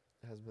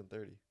 It hasn't been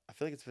 30. I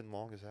feel like it's been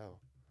long as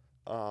hell.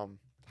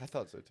 I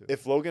thought so too.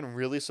 If Logan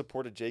really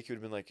supported Jake, he would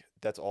have been like,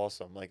 "That's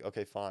awesome. Like,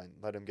 okay, fine,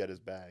 let him get his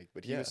bag."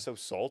 But he Yeah. was so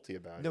salty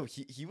about No, it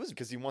he was.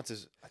 because he wants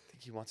his. I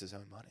think he wants his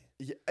own money.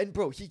 Yeah, and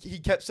bro, he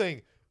kept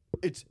saying,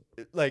 it's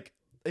like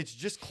it's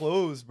just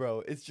clothes,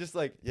 bro. It's just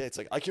like Yeah, it's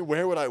like I can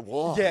wear what I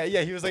want. yeah.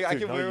 He was like, I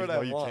Dude, can no, wear you, what no,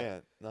 I you want.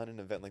 can't. Not an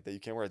event like that.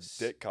 You can't wear a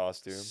dick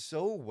costume.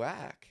 So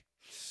whack.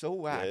 So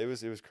whack. Yeah,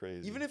 it was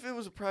crazy. Even if it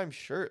was a Prime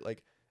shirt,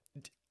 like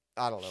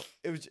I don't know.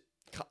 It was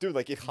dude,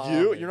 like if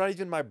common. you're not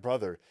even my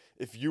brother.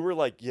 If you were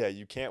like, yeah,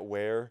 you can't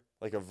wear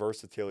like a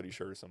versatility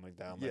shirt or something like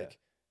that. I'm Yeah. like,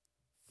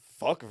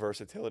 fuck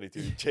versatility,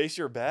 dude. Chase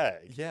your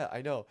bag. yeah,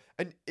 I know.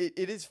 And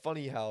it is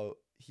funny how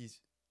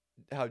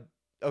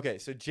okay,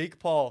 so Jake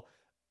Paul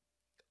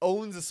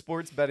owns a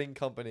sports betting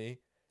company.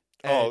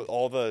 Oh, and-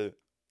 all the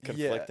yeah,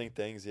 conflicting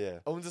things. Yeah.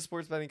 owns a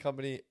sports betting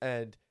company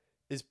and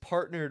is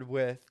partnered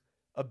with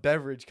a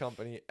beverage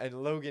company,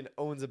 and Logan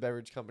owns a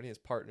beverage company, is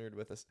partnered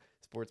with a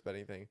sports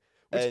betting thing.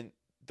 Which, And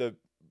the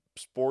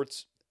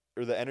sports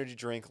or the energy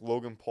drink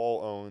Logan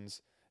Paul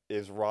owns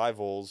is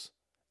Rivals.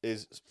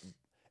 Is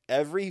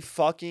every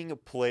fucking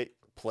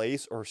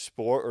place or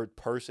sport or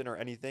person or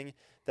anything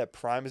that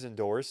Prime has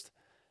endorsed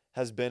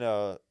has been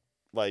a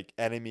like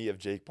enemy of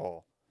Jake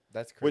Paul.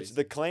 that's crazy. Which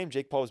the claim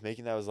Jake Paul was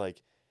making that was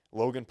like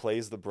Logan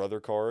plays the brother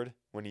card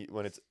when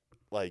it's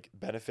like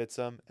benefits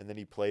him, and then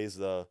he plays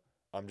the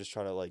I'm just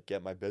trying to like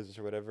get my business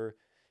or whatever.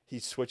 He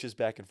switches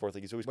back and forth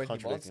like he's always When he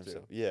contradicting wants to.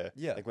 himself. Yeah,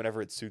 Yeah. like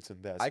whenever it suits him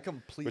best. I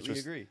completely was-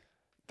 agree.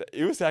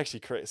 It was actually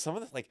crazy. Some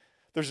of the like,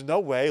 there's no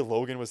way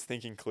Logan was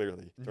thinking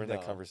clearly during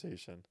that No.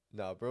 conversation.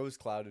 No, bro was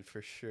clouded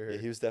for sure. Yeah,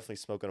 he was definitely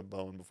smoking a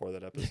bone before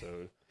that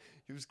episode.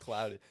 He was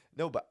clouded.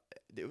 No, but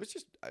it was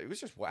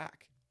just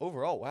whack.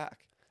 Overall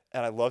whack.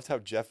 And I loved how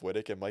Jeff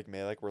Whittick and Mike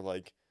Malik were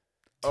like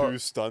too Oh.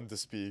 stunned to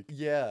speak.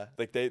 Yeah.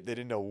 Like they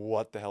didn't know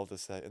what the hell to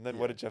say. And then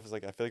what Yeah. did Jeff was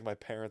like? I feel like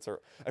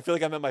I feel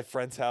like I'm at my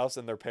friend's house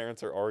and their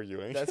parents are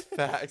arguing. That's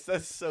facts.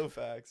 That's so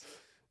facts.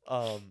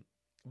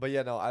 But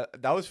yeah, no,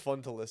 that was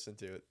fun to listen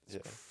to. It's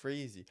Yeah.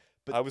 crazy.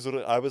 But I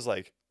was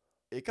like,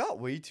 it got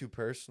way too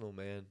personal,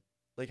 man.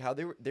 Like how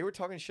they were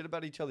talking shit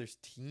about each other's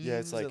teams. Yeah,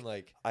 it's like- and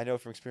like I know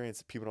from experience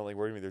that people don't like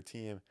working with their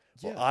team.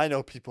 Well, yeah. I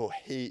know people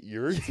hate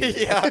your team.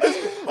 Yeah.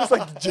 I was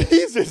like,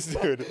 Jesus,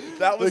 dude.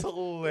 That was Like,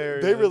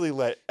 hilarious. they really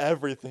let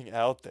everything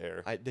out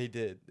there. They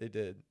did.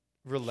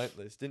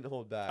 Relentless. Didn't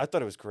hold back. I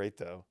thought it was great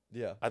though.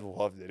 yeah. I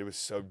loved it. It was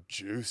so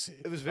juicy.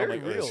 It was I'm very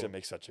like, oh, this real. should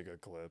make such a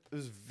good clip. It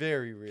was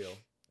very real.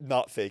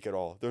 Not fake at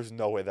all. There's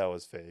no way that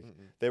was fake.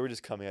 Mm-mm. They were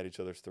just coming at each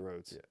other's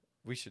throats. Yeah.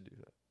 We should do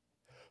that.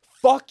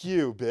 Fuck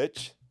you,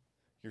 bitch.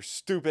 Your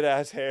stupid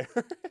ass hair.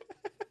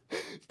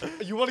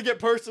 You want to get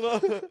personal?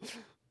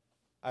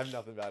 I have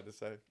nothing bad to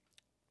say.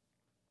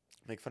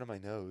 Make fun of my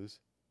nose.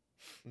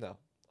 No,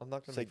 I'm not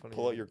It's gonna like make fun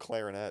pull of out you. your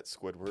clarinet,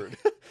 Squidward.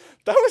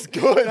 That was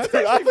good. That's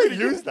Dude. I actually could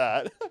pretty use good.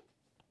 that.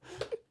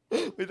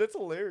 Wait, that's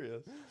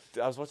hilarious.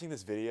 I was watching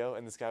this video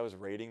and this guy was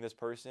rating this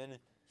person,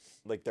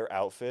 like their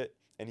outfit,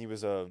 and he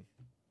was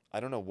I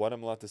don't know what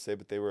I'm allowed to say,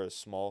 but they were a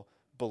small,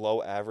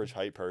 below average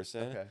height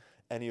person. Okay.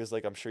 And he was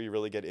like, I'm sure you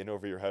really get in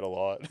over your head a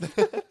lot.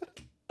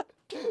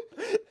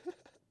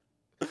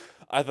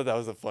 I thought that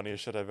was the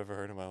funniest shit I've ever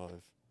heard in my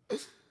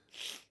life.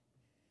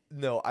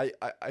 No, I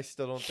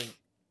still don't think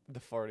the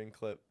farting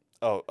clip.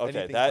 Oh, okay.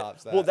 Anything That,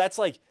 tops well, that.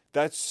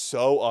 that's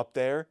so up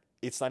there.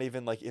 It's not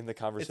even like in the It's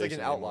conversation. like an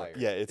anymore. outlier.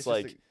 Yeah, it's just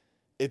like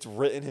it's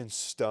written in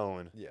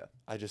stone. yeah.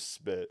 I just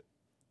spit.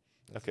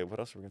 That's Okay, what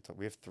else are we gonna talk?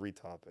 We have 3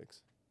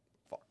 topics.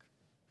 Fuck.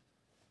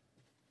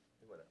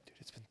 Dude,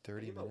 it's been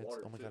 30 need my minutes.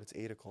 water, Oh my too. god, it's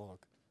 8 o'clock.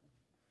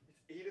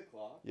 It's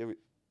 8:00. Yeah,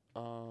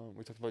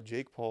 we talked about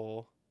Jake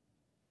Paul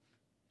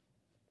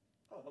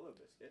Oh, hello,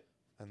 biscuit.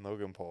 and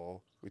Logan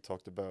Paul. We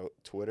talked about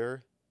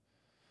Twitter.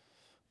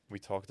 We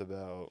talked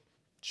about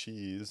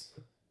cheese.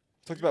 We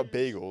talked about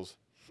bagels.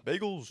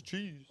 Bagels,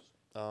 cheese,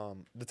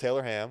 The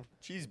Taylor ham.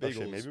 cheese Oh, bagels.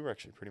 shit, maybe we're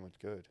actually pretty much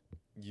good.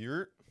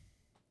 Year.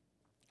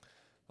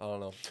 I don't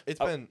know. It's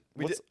Oh, been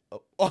we did.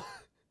 what's-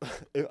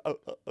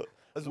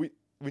 Oh.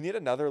 we need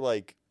another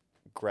like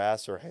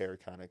grass or hair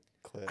kind of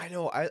clip. I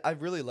know. I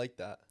really like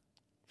that.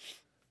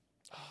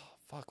 Oh,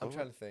 fuck. I'm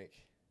trying to think.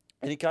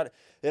 And it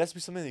has to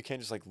be something that you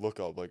can't just like look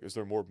up. Like, is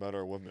there more men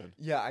or women?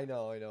 Yeah, I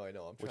know. I'm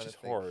trying Which to is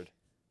think. hard.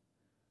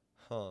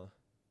 Huh.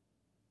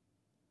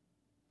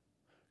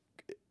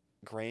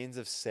 Grains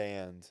of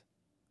sand,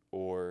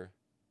 or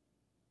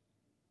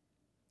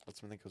what's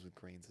something that goes with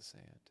grains of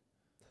sand?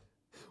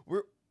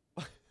 We're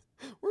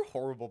we're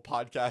horrible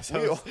podcast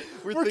We- hosts.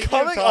 We're thinking of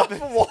coming off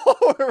topics.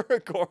 while we're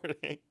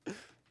recording.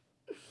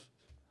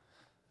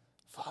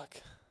 Fuck.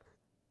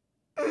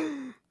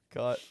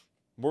 God.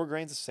 More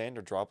grains of sand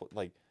or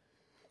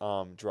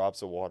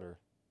drops of water.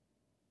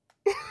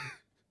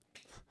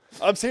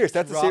 I'm serious.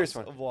 That's a serious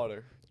Drops one. of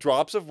water.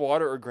 Drops of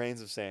water or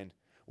grains of sand?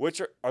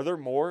 Which are there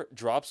more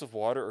drops of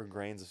water or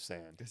grains of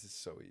sand? This is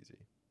so easy.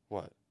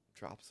 What?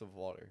 Drops of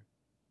water.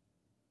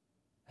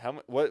 How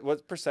much?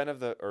 What percent of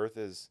the Earth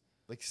is?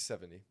 Like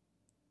 70.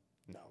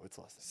 No, it's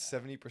less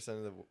than that.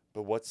 70% of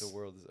But what's the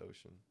world is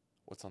ocean.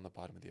 what's on the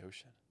bottom of the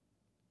ocean?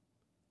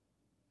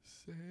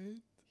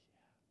 Sand?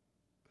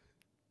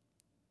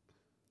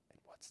 And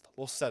what's the?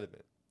 Well,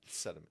 sediment.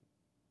 Sediment.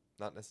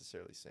 Not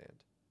necessarily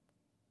sand.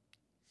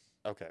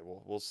 Okay,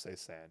 well we'll say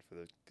sand for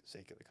the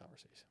sake of the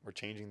conversation. We're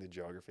changing the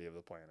geography of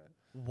the planet.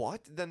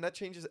 What? Then that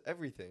changes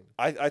everything.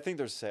 I think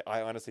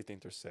I honestly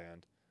think there's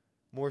sand.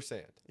 More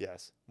sand.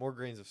 Yes. More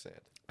grains of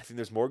sand. I think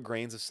there's more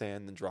grains of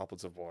sand than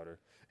droplets of water.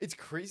 It's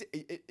crazy.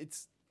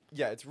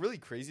 It's really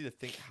crazy to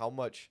think how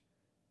much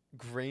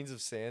grains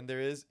of sand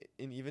there is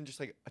in even just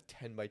like a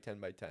 10 by 10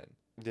 by 10.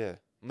 Yeah.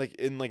 Like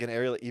in like an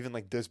area even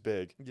like this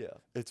big. Yeah.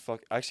 It's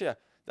actually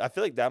I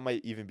feel like that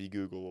might even be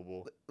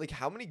Googleable. Like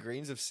how many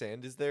grains of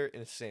sand is there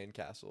in a sand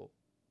castle?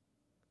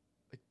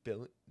 Like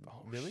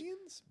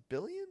millions?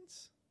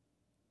 Billions?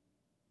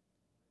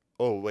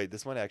 Oh wait,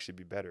 this might actually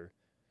be better.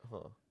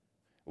 Huh.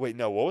 Wait,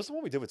 no, what was the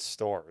one we did with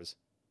stars?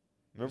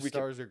 Remember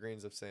Stars are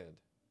grains of sand.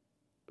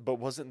 but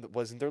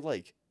wasn't there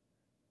like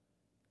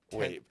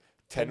 10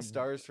 10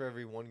 stars for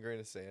every 1 grain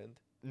of sand?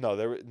 No,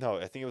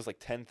 I think it was like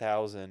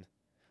 10,000.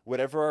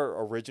 Whatever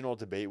our original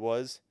debate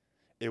was,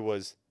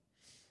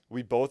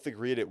 we both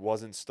agreed it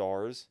wasn't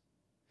stars,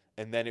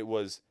 and then it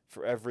was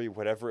for every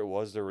whatever it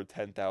was there were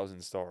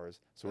 10,000 stars.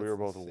 So we That's were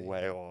both insane.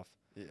 way off.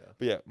 Yeah.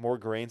 But yeah, more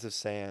grains of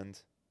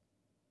sand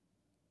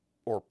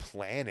or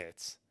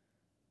planets.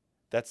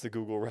 That's the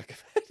Google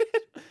recommended.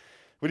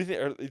 What do you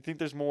think? You think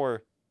there's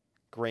more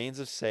grains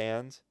of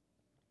sand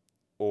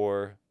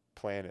or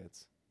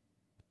planets?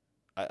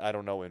 I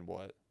don't know in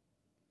what.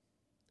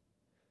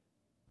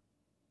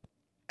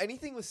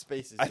 Anything with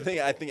space is I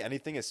difficult. think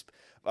anything is.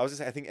 I was just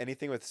saying, I think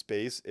anything with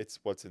space, it's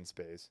what's in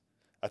space.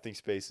 I think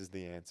space is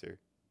the answer.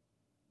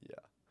 Yeah.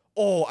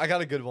 Oh, I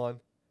got a good one.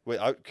 Wait,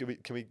 can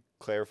we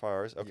clarify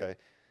ours? Okay, Yeah.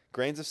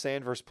 grains of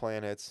sand versus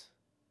planets.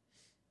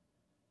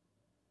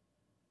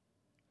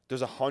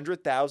 There's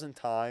 100,000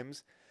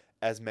 times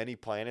as many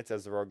planets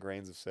as there are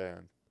grains of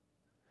sand.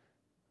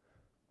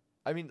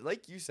 I mean,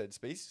 like you said,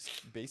 space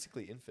is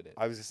basically infinite.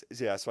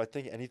 So I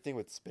think anything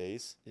with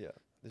space.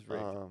 Is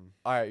rigged. Um,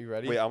 All right, you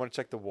ready? wait, I want to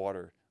check the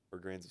water or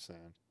grains of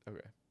sand.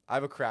 Okay. I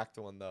have a cracked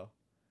one though.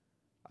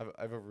 I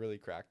have a really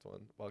cracked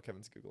one while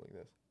Kevin's googling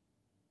this.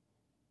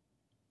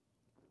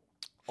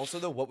 Also,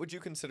 though, what would you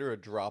consider a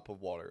drop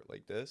of water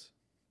like this?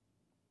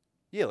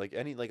 Yeah, like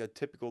a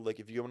typical if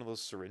you get one of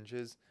those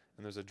syringes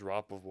and there's a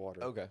drop of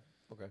water. Okay.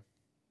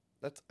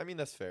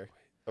 That's fair.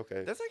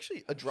 Okay. That's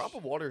actually a drop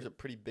of water is a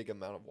pretty big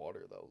amount of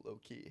water though, low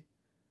key.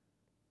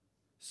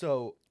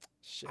 So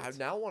Shit. I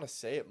now want to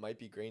say it might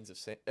be grains of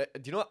sand. Do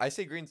you know what I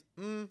say? Grains?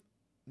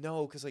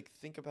 No, because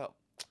think about.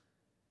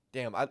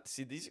 Damn, I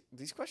see these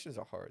questions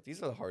are hard.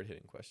 These are the hard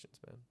hitting questions,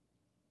 man.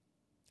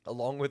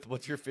 Along with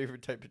what's your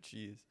favorite type of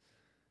cheese?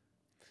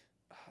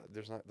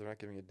 They're not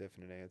giving a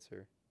definite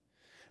answer.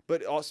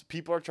 But also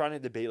people are trying to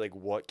debate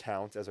what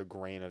counts as a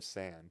grain of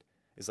sand.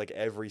 Is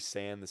every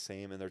sand the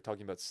same? And they're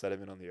talking about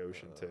sediment on the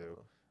ocean too.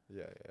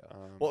 Yeah.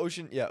 Well,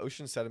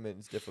 ocean sediment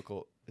is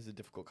difficult. Is a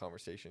difficult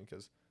conversation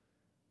because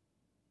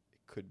it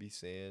could be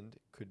sand,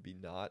 could be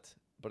not.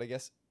 But I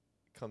guess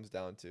it comes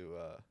down to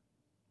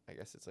I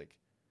guess it's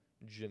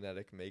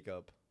genetic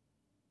makeup.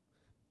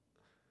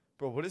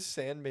 Bro, what is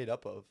sand made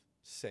up of?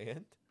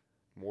 Sand?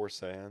 More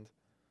sand.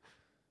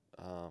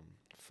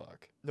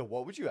 Fuck. No,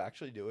 what would you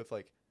actually do if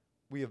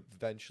we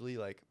eventually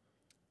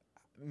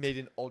made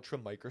an ultra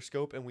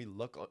microscope and we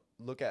look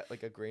at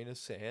a grain of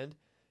sand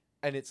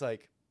and it's A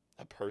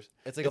person.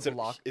 it's a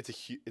block.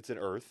 It's an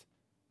Earth.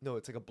 No,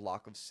 it's a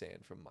block of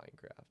sand from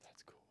Minecraft.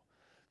 That's cool.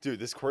 Dude,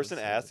 this person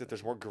sand asked is if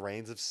there's more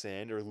grains of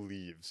sand or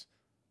leaves.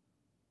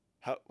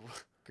 How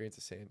Grains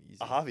of sand, easy.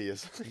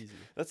 obvious. Easy.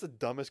 That's the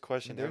dumbest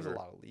question There's ever. a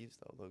lot of leaves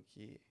though, low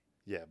key.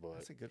 Yeah, but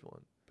That's a good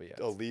one. But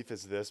yeah. a leaf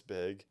is this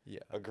big. Yeah.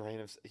 A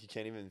grain of he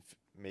can't even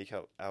make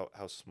out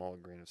how small a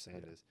grain of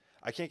sand is.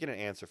 I can't get an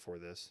answer for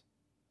this.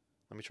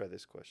 Let me try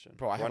this question.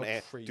 Bro, I have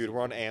a crazy dude,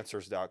 we're on one.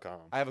 answers.com.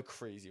 I have a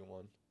crazy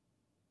one.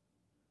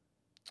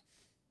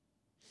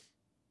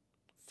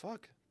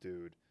 fuck,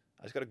 dude?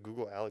 I just got a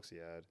Google Galaxy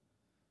ad.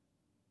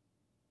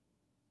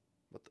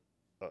 What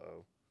the?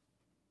 Uh-oh.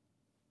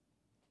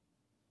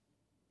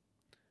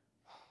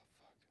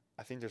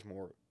 I think there's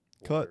more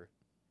Cut. water.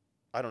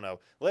 I don't know.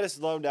 Let us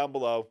know down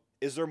below.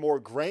 Is there more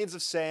grains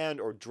of sand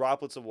or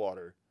droplets of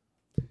water?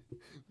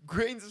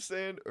 Grains of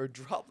sand or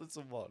droplets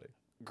of water?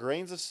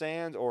 Grains of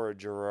sand or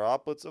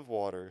droplets of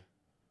water?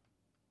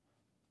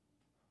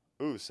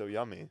 Ooh, so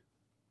yummy.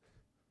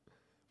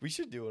 We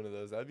should do one of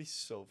those. That'd be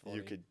so funny.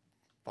 You could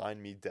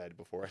find me dead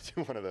before I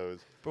do one of those.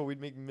 Bro,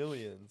 we'd make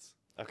millions.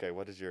 Okay,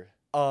 what is your...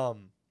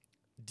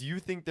 Do you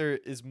think there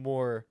is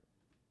more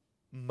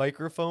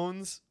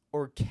microphones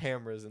or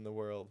cameras in the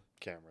world?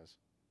 Cameras.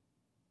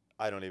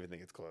 I don't even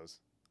think it's close.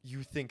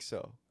 You think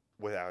so?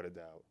 Without a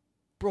doubt.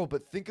 Bro,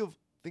 but think of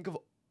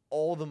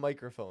all the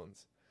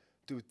microphones.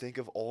 Dude, think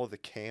of all the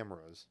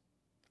cameras.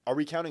 Are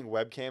we counting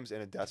webcams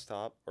in a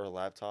desktop or a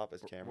laptop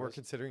as cameras? We're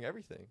considering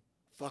everything.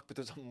 Fuck, but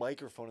there's a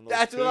microphone in those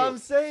That's what I'm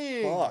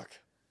saying. Fuck.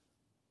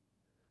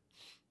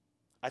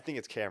 I think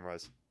it's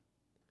cameras.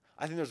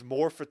 I think there's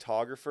more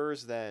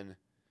photographers than...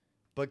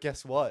 But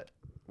guess what?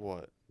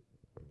 What?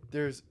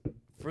 There's,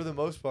 for the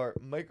most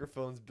part,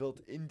 microphones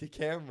built into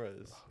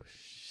cameras.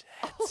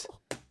 Oh,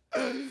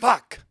 shit.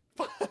 Fuck.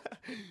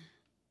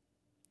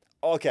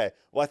 Okay,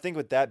 well, I think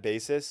with that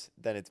basis,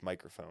 then it's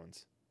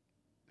microphones.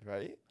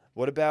 Right?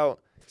 What about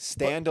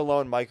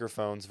standalone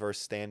microphones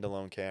versus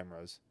standalone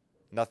cameras?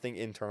 Nothing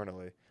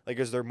internally. Like,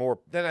 is there more?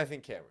 Then I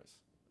think cameras.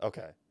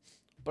 Okay.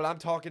 But I'm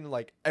talking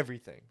like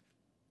everything.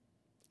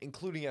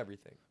 Including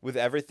everything. With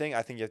everything,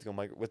 I think you have to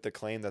go with the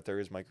claim that there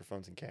is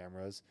microphones and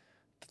cameras,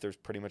 that there's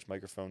pretty much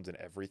microphones in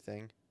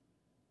everything,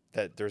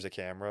 that there's a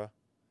camera.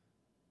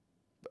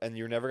 And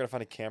you're never going to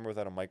find a camera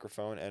without a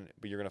microphone,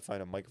 but you're going to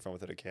find a microphone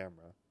without a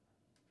camera.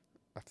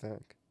 I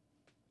think.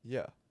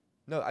 Yeah.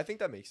 No, I think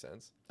that makes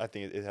sense. I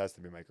think it has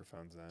to be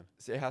microphones then.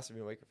 So it has to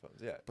be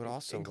microphones, yeah. But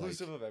also,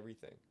 inclusive of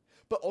everything.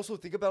 But also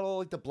think about all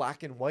like the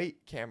black and white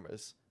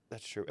cameras.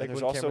 That's true. Like And there's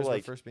when also cameras were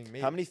like, first being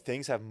made. how many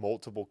things have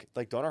multiple,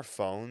 like don't our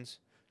phones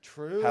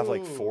True. have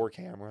like 4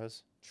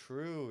 cameras?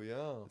 True,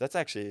 yeah. That's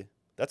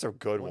a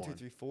good one. 1, 2,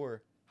 3,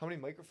 4. How many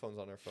microphones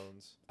on our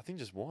phones? I think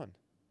just 1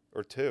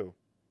 or 2.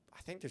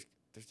 I think there's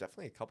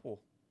definitely a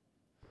couple.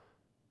 How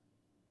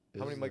Is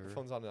many there?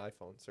 microphones on an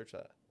iPhone? Search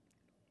that.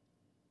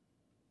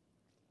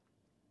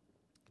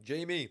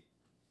 Jamie,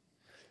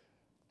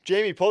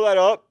 pull that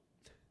up.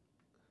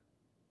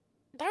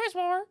 There is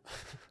more.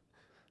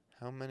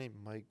 How many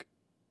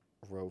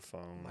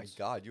microphones? my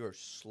God, you are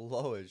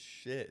slow as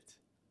shit.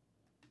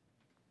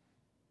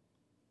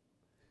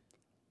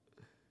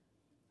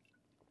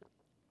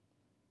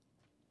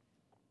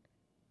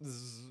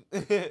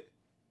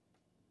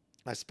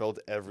 I spelled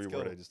every Let's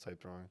word go. I just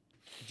typed wrong.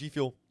 G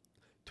Fuel.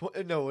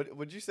 No,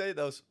 would you say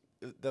that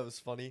was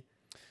funny?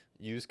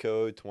 Use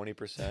code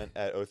 20%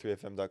 at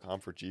o3fm.com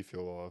for G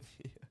Fuel off.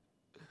 Yeah.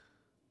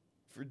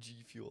 For G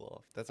Fuel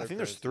off. That's I our think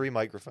there's currency. 3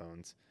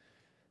 microphones.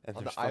 And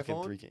On there's the fucking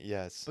iPhone? 3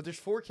 yes. But there's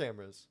 4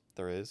 cameras.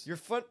 There is. Your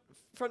front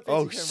facing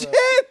Oh camera.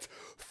 shit!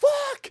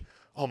 Fuck!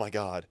 Oh my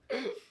god.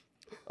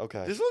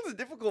 Okay. This one's a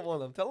difficult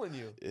one, I'm telling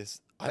you.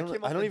 I That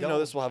came don't off the even know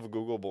this dome. will have a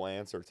Googleable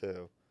answer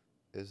too.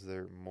 Is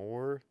there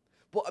more?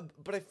 Well,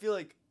 but I feel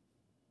like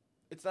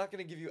it's not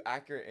going to give you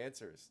accurate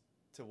answers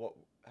to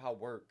how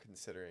we're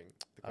considering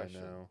the I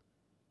question. know.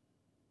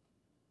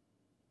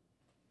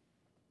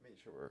 Make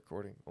sure we're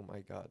recording. Oh my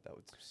God, that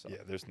would suck. Yeah,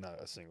 there's not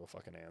a single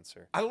fucking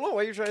answer. I don't know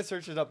why you're trying to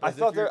search it up. I as if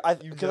thought you're-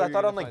 you because know I you're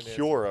thought gonna on like find the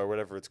answer. Cura or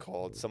whatever it's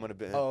called, someone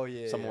would have Oh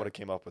yeah. someone yeah. would have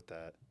came up with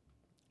that.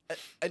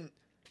 And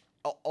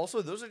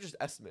also, those are just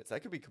estimates.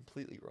 That could be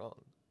completely wrong.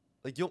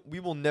 Like we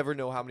will never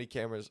know how many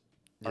cameras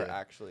are Yeah.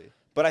 actually.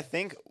 But I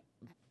think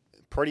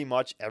pretty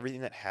much everything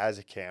that has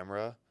a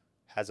camera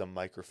has a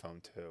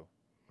microphone too.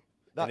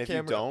 Not and if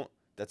camera. you don't,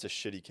 that's a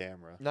shitty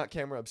camera. Not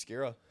camera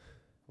obscura.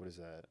 What is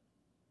that?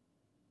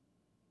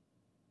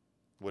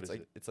 What is It's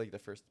like it? it's like the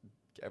first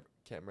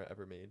camera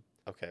ever made.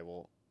 Okay,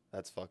 well,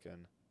 that's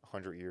fucking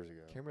 100 years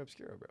ago. Camera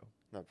obscura, bro.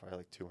 No, probably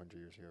like 200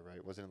 years ago,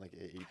 right? Wasn't it like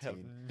 18? I have I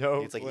no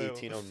think it's like clue.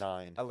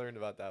 1809. I learned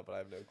about that, but I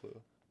have no clue.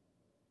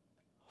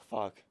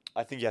 Fuck.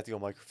 I think you have to go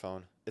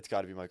microphone. It's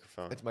got to be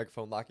microphone. It's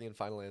microphone locking in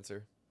final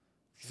answer.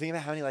 Think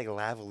about how many like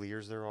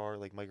lavaliers there are,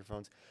 like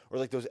microphones, or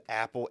like those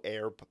Apple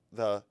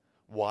the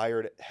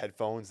wired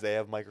headphones. They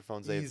have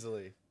microphones. They have,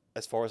 Easily.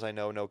 as far as I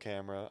know, no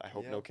camera. I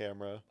hope Yeah. no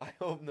camera. I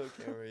hope no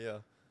camera, yeah.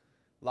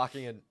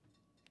 Locking in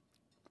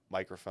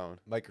Microphone.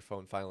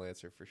 microphone final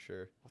answer for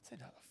sure. What's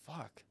another?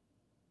 Fuck.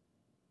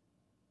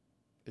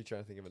 Are you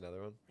trying to think of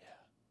another one? Yeah.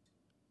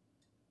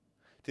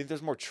 Think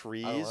there's more I don't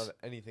trees have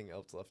anything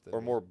else left in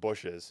or me. more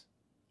bushes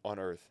on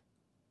Earth?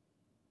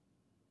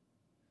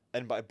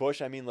 And by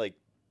bush, I mean like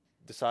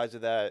the size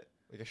of that.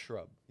 Like a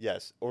shrub.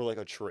 Yes, or like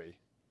a tree.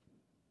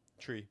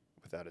 Tree.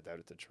 Without a doubt,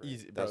 it's a tree.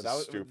 Easy. Bro, That's that the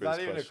was stupidest not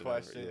even a ever.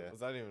 question. Yeah. Was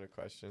that even a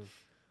question?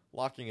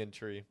 Locking in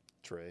tree.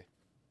 Tree.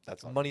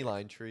 That's not Money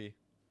line tree.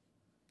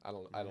 I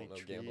don't Money know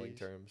gambling trees.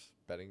 terms.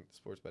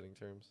 Sports betting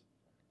terms.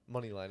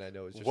 Money line I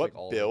know is just What like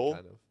all bill? of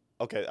them, kind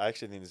of. Okay, I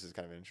actually think this is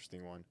kind of an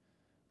interesting one,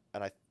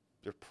 and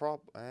They're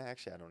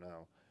actually I don't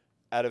know.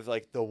 Out of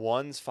like the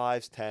ones,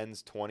 fives,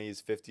 tens,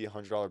 20s, $50,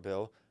 $100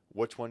 bill,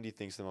 which one do you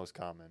think is the most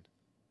common?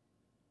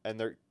 And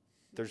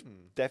there's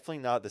definitely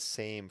not the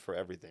same for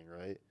everything,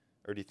 right?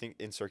 Or do you think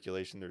in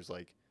circulation there's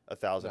like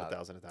 1,000, Nah,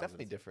 1,000, 1,000?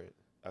 Definitely different.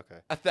 Okay.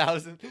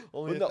 1,000,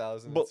 only Well,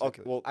 1,000. But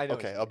okay, well, I know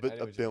okay, what you mean. I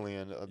know a what you mean.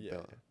 billion, a Yeah,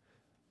 billion.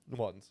 yeah.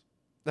 Ones.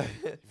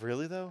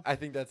 Really though? I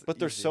think that's. But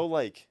they're easy. so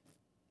like.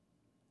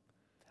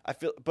 I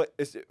feel, but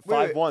it's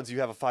wait. ones. You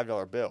have a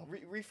 $5 bill.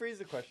 Rephrase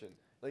the question.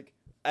 Like,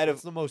 Out what's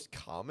of the most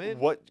common?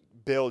 what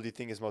bill do you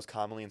think is most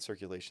commonly in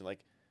circulation?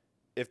 Like,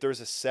 if there's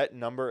a set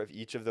number of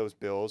each of those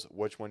bills,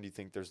 which one do you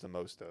think there's the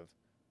most of?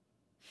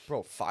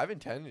 Bro, 5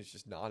 and 10 is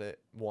just not it.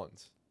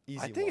 Ones. Easy.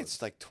 I think ones.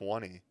 it's like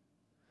 20.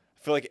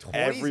 I feel like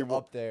 20's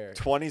up there.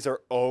 20s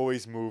are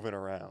always moving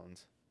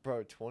around.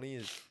 Bro,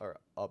 20 are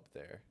up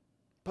there.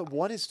 But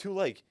one is too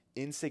like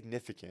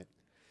insignificant.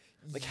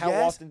 Like how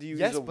Yes, often do you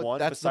yes, use a but one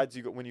that's besides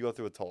when you go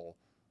through a toll?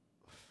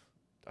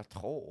 a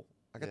toll.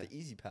 I got Yeah. the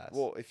easy pass.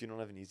 Well, if you don't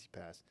have an easy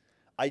pass.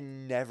 I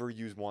never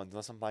use ones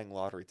unless I'm buying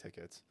lottery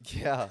tickets.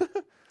 yeah.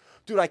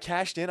 Dude, I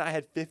cashed in. I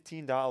had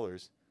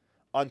 $15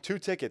 on 2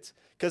 tickets.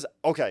 Because,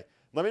 okay,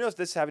 let me know if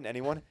this happened to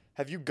anyone.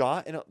 Have you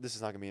this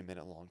is not going to be a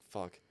minute long.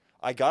 Fuck.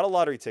 I got a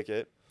lottery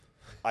ticket.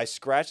 I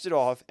scratched it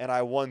off, and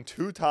I won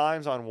 2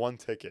 times on 1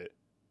 ticket.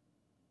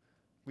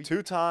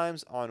 2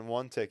 times on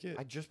 1 ticket.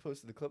 I just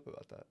posted the clip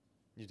about that.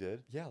 You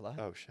did? Yeah, live.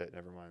 Oh, shit.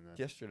 Never mind then.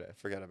 Yesterday.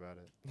 Forget about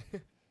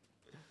it.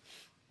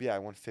 But yeah, I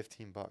won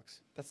 $15.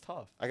 That's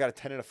tough. I got a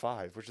 10 and a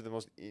 5, which are the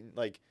most,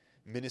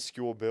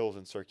 minuscule bills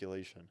in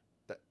circulation.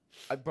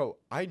 Bro,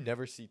 I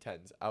never see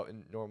 10s out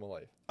in normal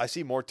life. I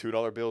see more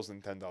 $2 bills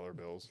than $10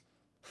 bills.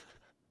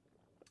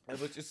 And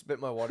let's just spit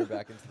my water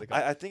back into the cup.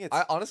 I think it's.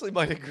 I honestly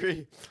might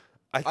agree.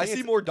 I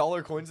see more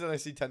dollar coins than I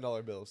see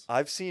 $10 bills.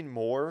 I've seen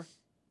more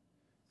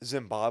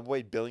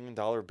Zimbabwe $1 billion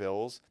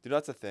bills. Dude,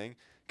 that's a thing.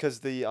 Because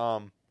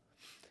the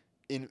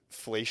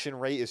inflation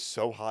rate is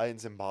so high in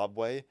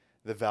Zimbabwe,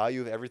 the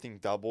value of everything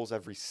doubles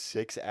every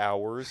 6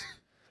 hours.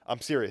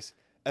 I'm serious.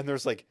 And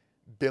there's like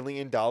 $1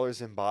 billion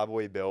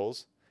Zimbabwe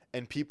bills,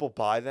 and people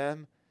buy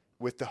them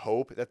with the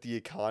hope that the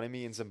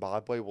economy in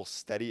Zimbabwe will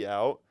steady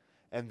out.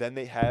 And then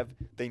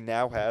they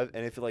now have,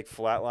 and if it like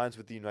flatlines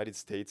with the United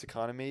States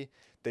economy,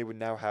 they would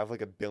now have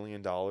like $1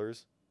 billion.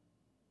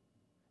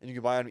 And you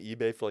can buy on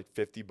eBay for like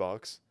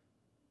 $50.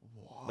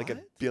 What? Like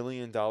 $1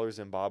 billion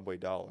Zimbabwe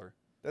dollar.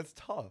 That's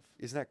tough.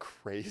 Isn't that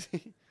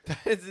crazy?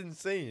 That is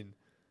insane.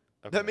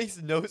 Okay. That makes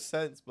no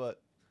sense,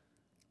 but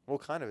Well,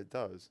 kind of it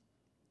does.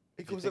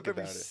 it If you goes think up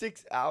every about it.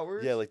 6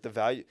 hours? Yeah, like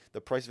the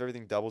price of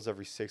everything doubles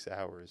every 6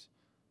 hours.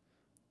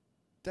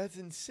 That's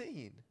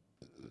insane.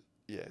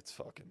 Yeah, it's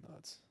fucking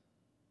nuts.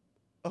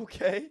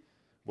 Okay.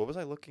 What was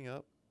I looking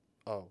up?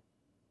 Oh,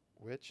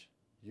 which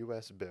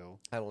U.S. bill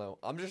I don't know.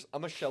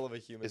 I'm a shell of a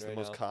human is right the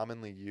most now.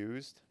 commonly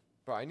used?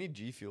 Bro, I need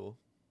G Fuel.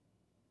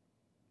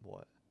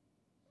 What?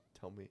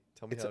 Tell me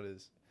It's how it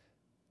is.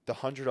 The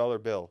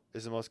 $100 bill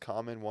is the most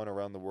common one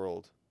around the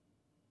world.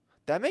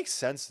 That makes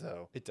sense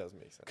though, It does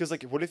make sense. because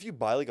like, what if you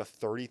buy like a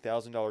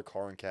 $30,000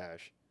 car in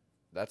cash?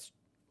 That's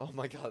oh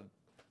my god,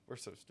 we're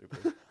so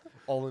stupid.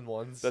 All in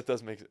ones. That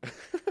does make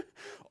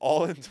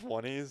all in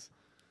 20s.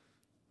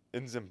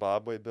 In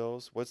Zimbabwe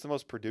bills, what's the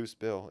most produced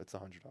bill? It's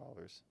 $100.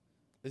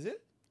 Is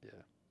it? Yeah.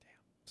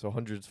 So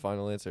hundreds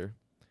final answer.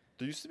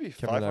 There used to be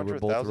Kevin and I were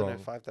both $500,000 wrong.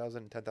 and $5,000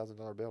 and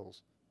 $10,000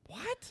 bills.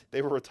 What?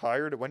 They were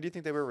retired. When do you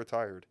think they were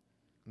retired?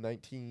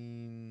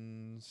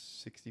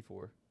 1964.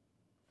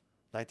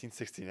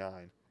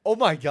 1969. Oh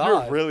my god.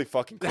 You're really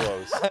fucking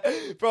close.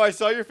 Bro, I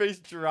saw your face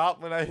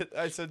drop when I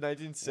said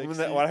 1960.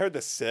 When I heard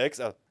the 6,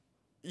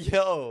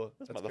 Yo,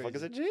 this that's motherfucker's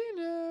crazy. a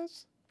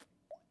genius.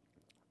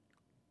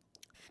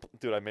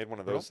 Dude, I made one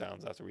of those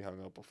sounds after we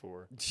hung up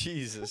before.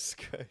 Jesus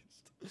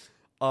Christ.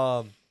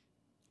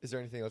 Is there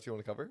anything else you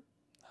want to cover?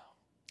 No.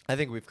 I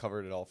think we've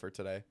covered it all for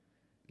today.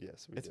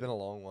 Yes, It's been a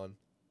long one.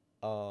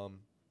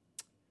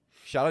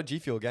 Shout out G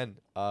Fuel again.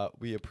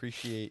 We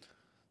appreciate.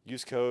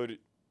 Use code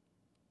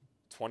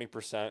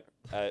 20%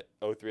 at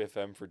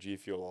O3FM for G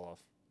Fuel off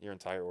your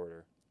entire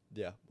order.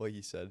 Yeah, what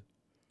he said.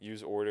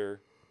 Use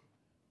order.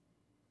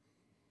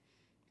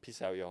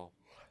 Peace out, y'all.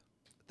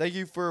 Thank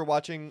you for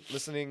watching,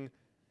 listening,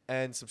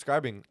 and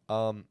subscribing.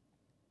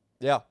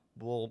 Yeah,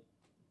 we'll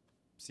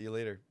see you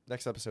later.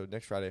 Next episode,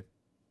 next Friday.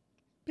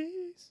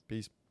 Peace.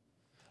 Peace.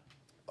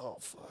 Oh,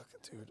 fuck,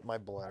 dude. My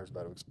bladder's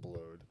about to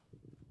explode.